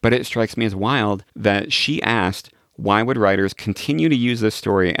 but it strikes me as wild that she asked, why would writers continue to use this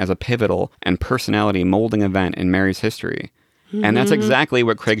story as a pivotal and personality molding event in Mary's history? Mm-hmm. And that's exactly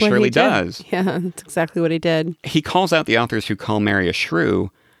what Craig Shirley does. Yeah, that's exactly what he did. He calls out the authors who call Mary a shrew,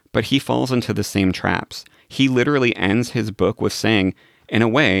 but he falls into the same traps. He literally ends his book with saying, in a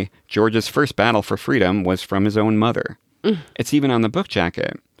way, George's first battle for freedom was from his own mother. It's even on the book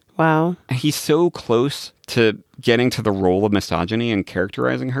jacket. Wow. And he's so close to getting to the role of misogyny and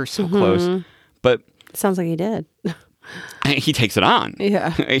characterizing her, so close. But sounds like he did. He takes it on. Yeah.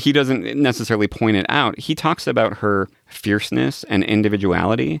 He doesn't necessarily point it out. He talks about her fierceness and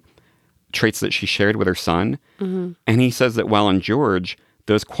individuality, traits that she shared with her son. Mm-hmm. And he says that while in George,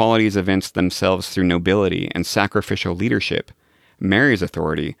 those qualities evinced themselves through nobility and sacrificial leadership, Mary's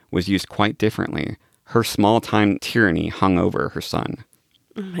authority was used quite differently. Her small-time tyranny hung over her son.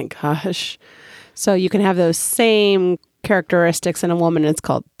 Oh my gosh. So you can have those same characteristics in a woman, it's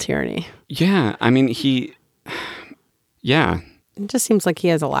called tyranny. Yeah. I mean, yeah. It just seems like he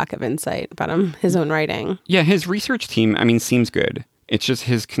has a lack of insight about his own writing. Yeah, his research team, I mean, seems good. It's just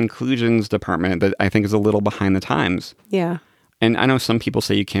his conclusions department that I think is a little behind the times. Yeah. And I know some people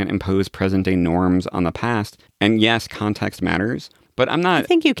say you can't impose present-day norms on the past. And yes, context matters, but I'm not... I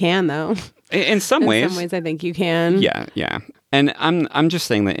think you can, though. In some ways. In some ways, I think you can. Yeah. And I'm just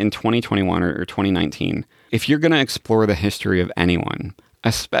saying that in 2021 or 2019, if you're going to explore the history of anyone,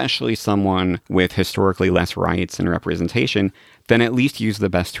 especially someone with historically less rights and representation, then at least use the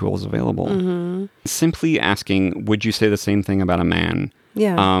best tools available. Mm-hmm. Simply asking, would you say the same thing about a man?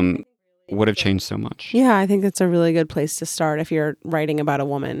 Yeah. Would have changed so much. Yeah, I think that's a really good place to start if you're writing about a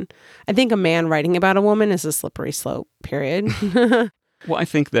woman. I think a man writing about a woman is a slippery slope, period. Well, I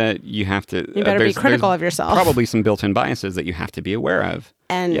think that you have to... You better be critical of yourself. Probably some built-in biases that you have to be aware of.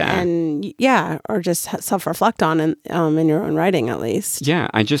 And or just self-reflect on in your own writing, at least. Yeah,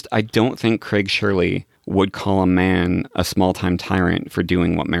 I don't think Craig Shirley would call a man a small-time tyrant for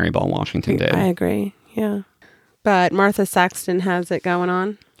doing what Mary Ball Washington did. I agree, yeah. But Martha Saxton has it going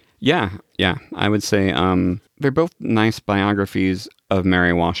on. Yeah. I would say they're both nice biographies of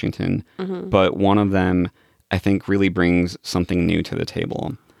Mary Washington, but one of them, I think, really brings something new to the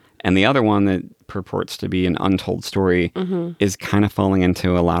table. And the other one that purports to be an untold story is kind of falling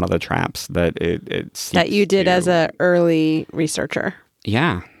into a lot of the traps that it seeks that you did to. as an early researcher.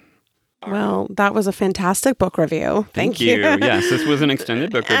 Yeah. Well, that was a fantastic book review. Thank you. Yes, this was an extended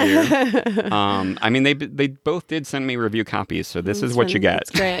book review. I mean, they both did send me review copies, so this is what you get.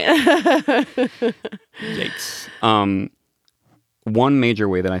 That's great. Yikes. One major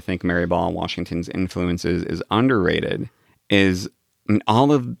way that I think Mary Ball Washington's influence is underrated is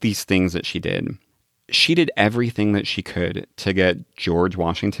all of these things that she did everything that she could to get George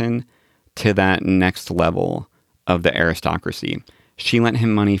Washington to that next level of the aristocracy. She lent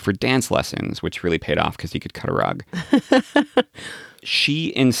him money for dance lessons, which really paid off because he could cut a rug.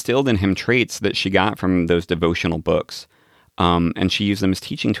 She instilled in him traits that she got from those devotional books, and she used them as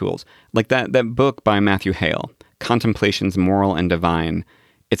teaching tools. Like that book by Matthew Hale, Contemplations Moral and Divine,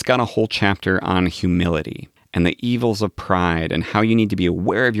 it's got a whole chapter on humility and the evils of pride and how you need to be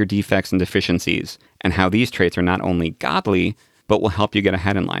aware of your defects and deficiencies and how these traits are not only godly, but will help you get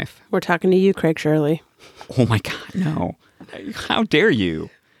ahead in life. We're talking to you, Craig Shirley. Oh my God, no. How dare you?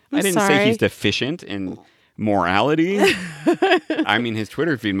 I didn't say he's deficient in morality. I mean, his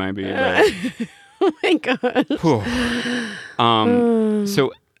Twitter feed might be, but... Oh my God.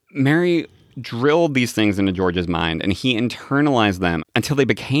 So Mary drilled these things into George's mind, and he internalized them until they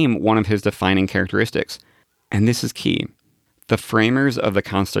became one of his defining characteristics. And this is key. The framers of the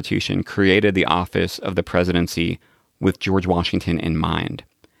Constitution created the office of the presidency with George Washington in mind.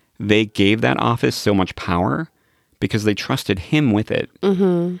 They gave that office so much power because they trusted him with it.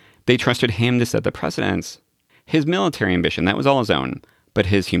 Mm-hmm. They trusted him to set the precedents. His military ambition, that was all his own. But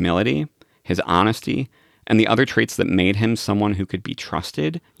his humility, his honesty, and the other traits that made him someone who could be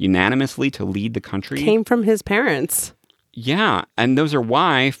trusted unanimously to lead the country came from his parents. Yeah, and those are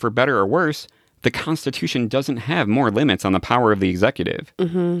why, for better or worse, the Constitution doesn't have more limits on the power of the executive.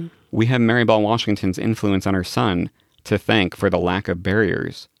 Mm-hmm. We have Mary Ball Washington's influence on her son to thank for the lack of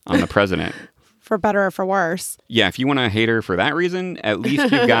barriers on the president. For better or for worse. Yeah, if you want to hate her for that reason, at least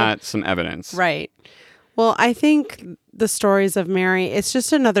you've got some evidence. Right. Well, I think the stories of Mary, it's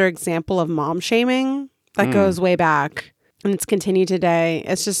just another example of mom shaming that goes way back. And it's continued today.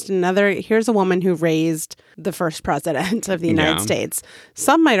 It's just here's a woman who raised the first president of the United States.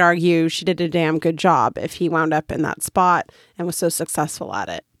 Some might argue she did a damn good job if he wound up in that spot and was so successful at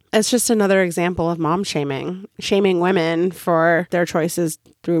it. It's just another example of mom shaming women for their choices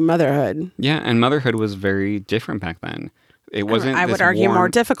through motherhood. Yeah, and motherhood was very different back then. It wasn't. I would argue more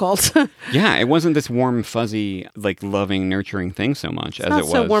difficult. Yeah, it wasn't this warm, fuzzy, like loving, nurturing thing so much as it was.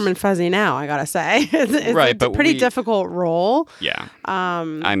 It's not so warm and fuzzy now. I gotta say, it's right, a pretty difficult role. Yeah.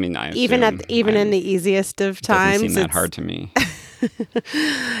 I mean, even in the easiest of times, doesn't seem that hard to me.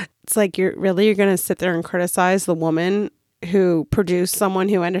 It's like you're going to sit there and criticize the woman who produced someone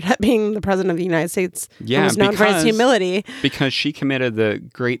who ended up being the president of the United States. Yeah, was known for his humility because she committed the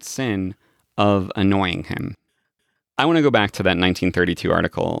great sin of annoying him. I want to go back to that 1932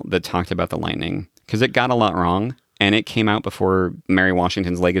 article that talked about the lightning because it got a lot wrong and it came out before Mary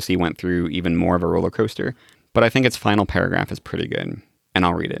Washington's legacy went through even more of a roller coaster. But I think its final paragraph is pretty good, and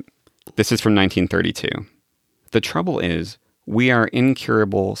I'll read it. This is from 1932. The trouble is, we are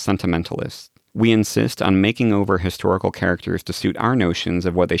incurable sentimentalists. We insist on making over historical characters to suit our notions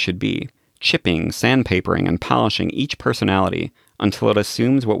of what they should be, chipping, sandpapering, and polishing each personality until it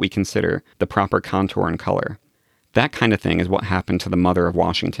assumes what we consider the proper contour and color. That kind of thing is what happened to the mother of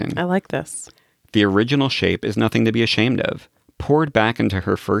Washington. I like this. The original shape is nothing to be ashamed of. Poured back into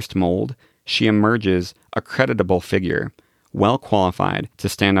her first mold, she emerges a creditable figure, well qualified to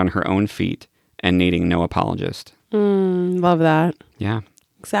stand on her own feet and needing no apologist. Love that. Yeah.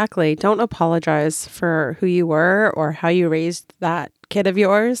 Exactly. Don't apologize for who you were or how you raised that kid of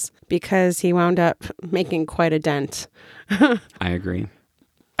yours, because he wound up making quite a dent. I agree.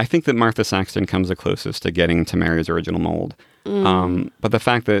 I think that Martha Saxton comes the closest to getting to Mary's original mold. But the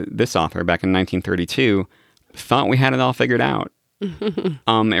fact that this author, back in 1932, thought we had it all figured out. It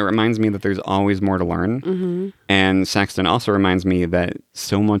reminds me that there's always more to learn. And Saxton also reminds me that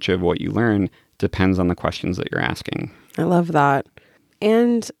so much of what you learn depends on the questions that you're asking. I love that.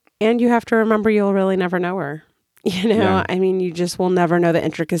 And you have to remember you'll really never know her. Yeah. I mean, you just will never know the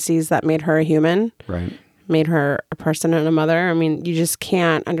intricacies that made her a human. Right. Made her a person and a mother. I mean, you just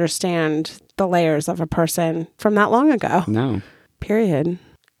can't understand the layers of a person from that long ago. No. Period.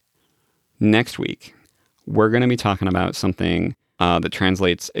 Next week, we're going to be talking about something that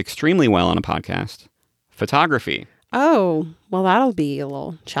translates extremely well on a podcast: photography. Oh, well, that'll be a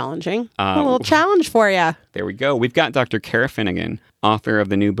little challenging. A little challenge for you. There we go. We've got Dr. Kara Finnegan, author of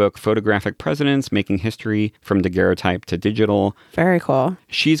the new book, Photographic Presidents, Making History from Daguerreotype to Digital. Very cool.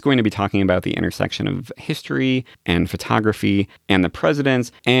 She's going to be talking about the intersection of history and photography and the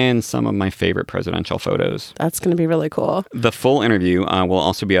presidents and some of my favorite presidential photos. That's going to be really cool. The full interview will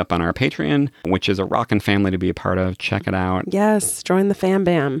also be up on our Patreon, which is a rockin' family to be a part of. Check it out. Yes, join the fam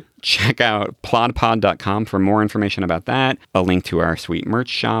bam. Check out plodpod.com for more information about that, a link to our sweet merch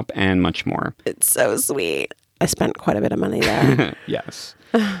shop, and much more. It's so sweet. I spent quite a bit of money there. Yes.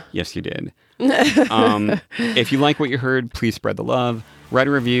 Yes, you did. If you like what you heard, please spread the love. Write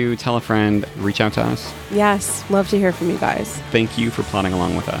a review, tell a friend, reach out to us. Yes, love to hear from you guys. Thank you for plodding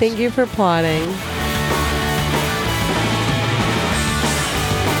along with us. Thank you for plotting.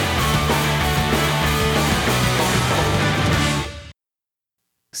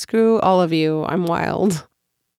 Screw all of you. I'm wild.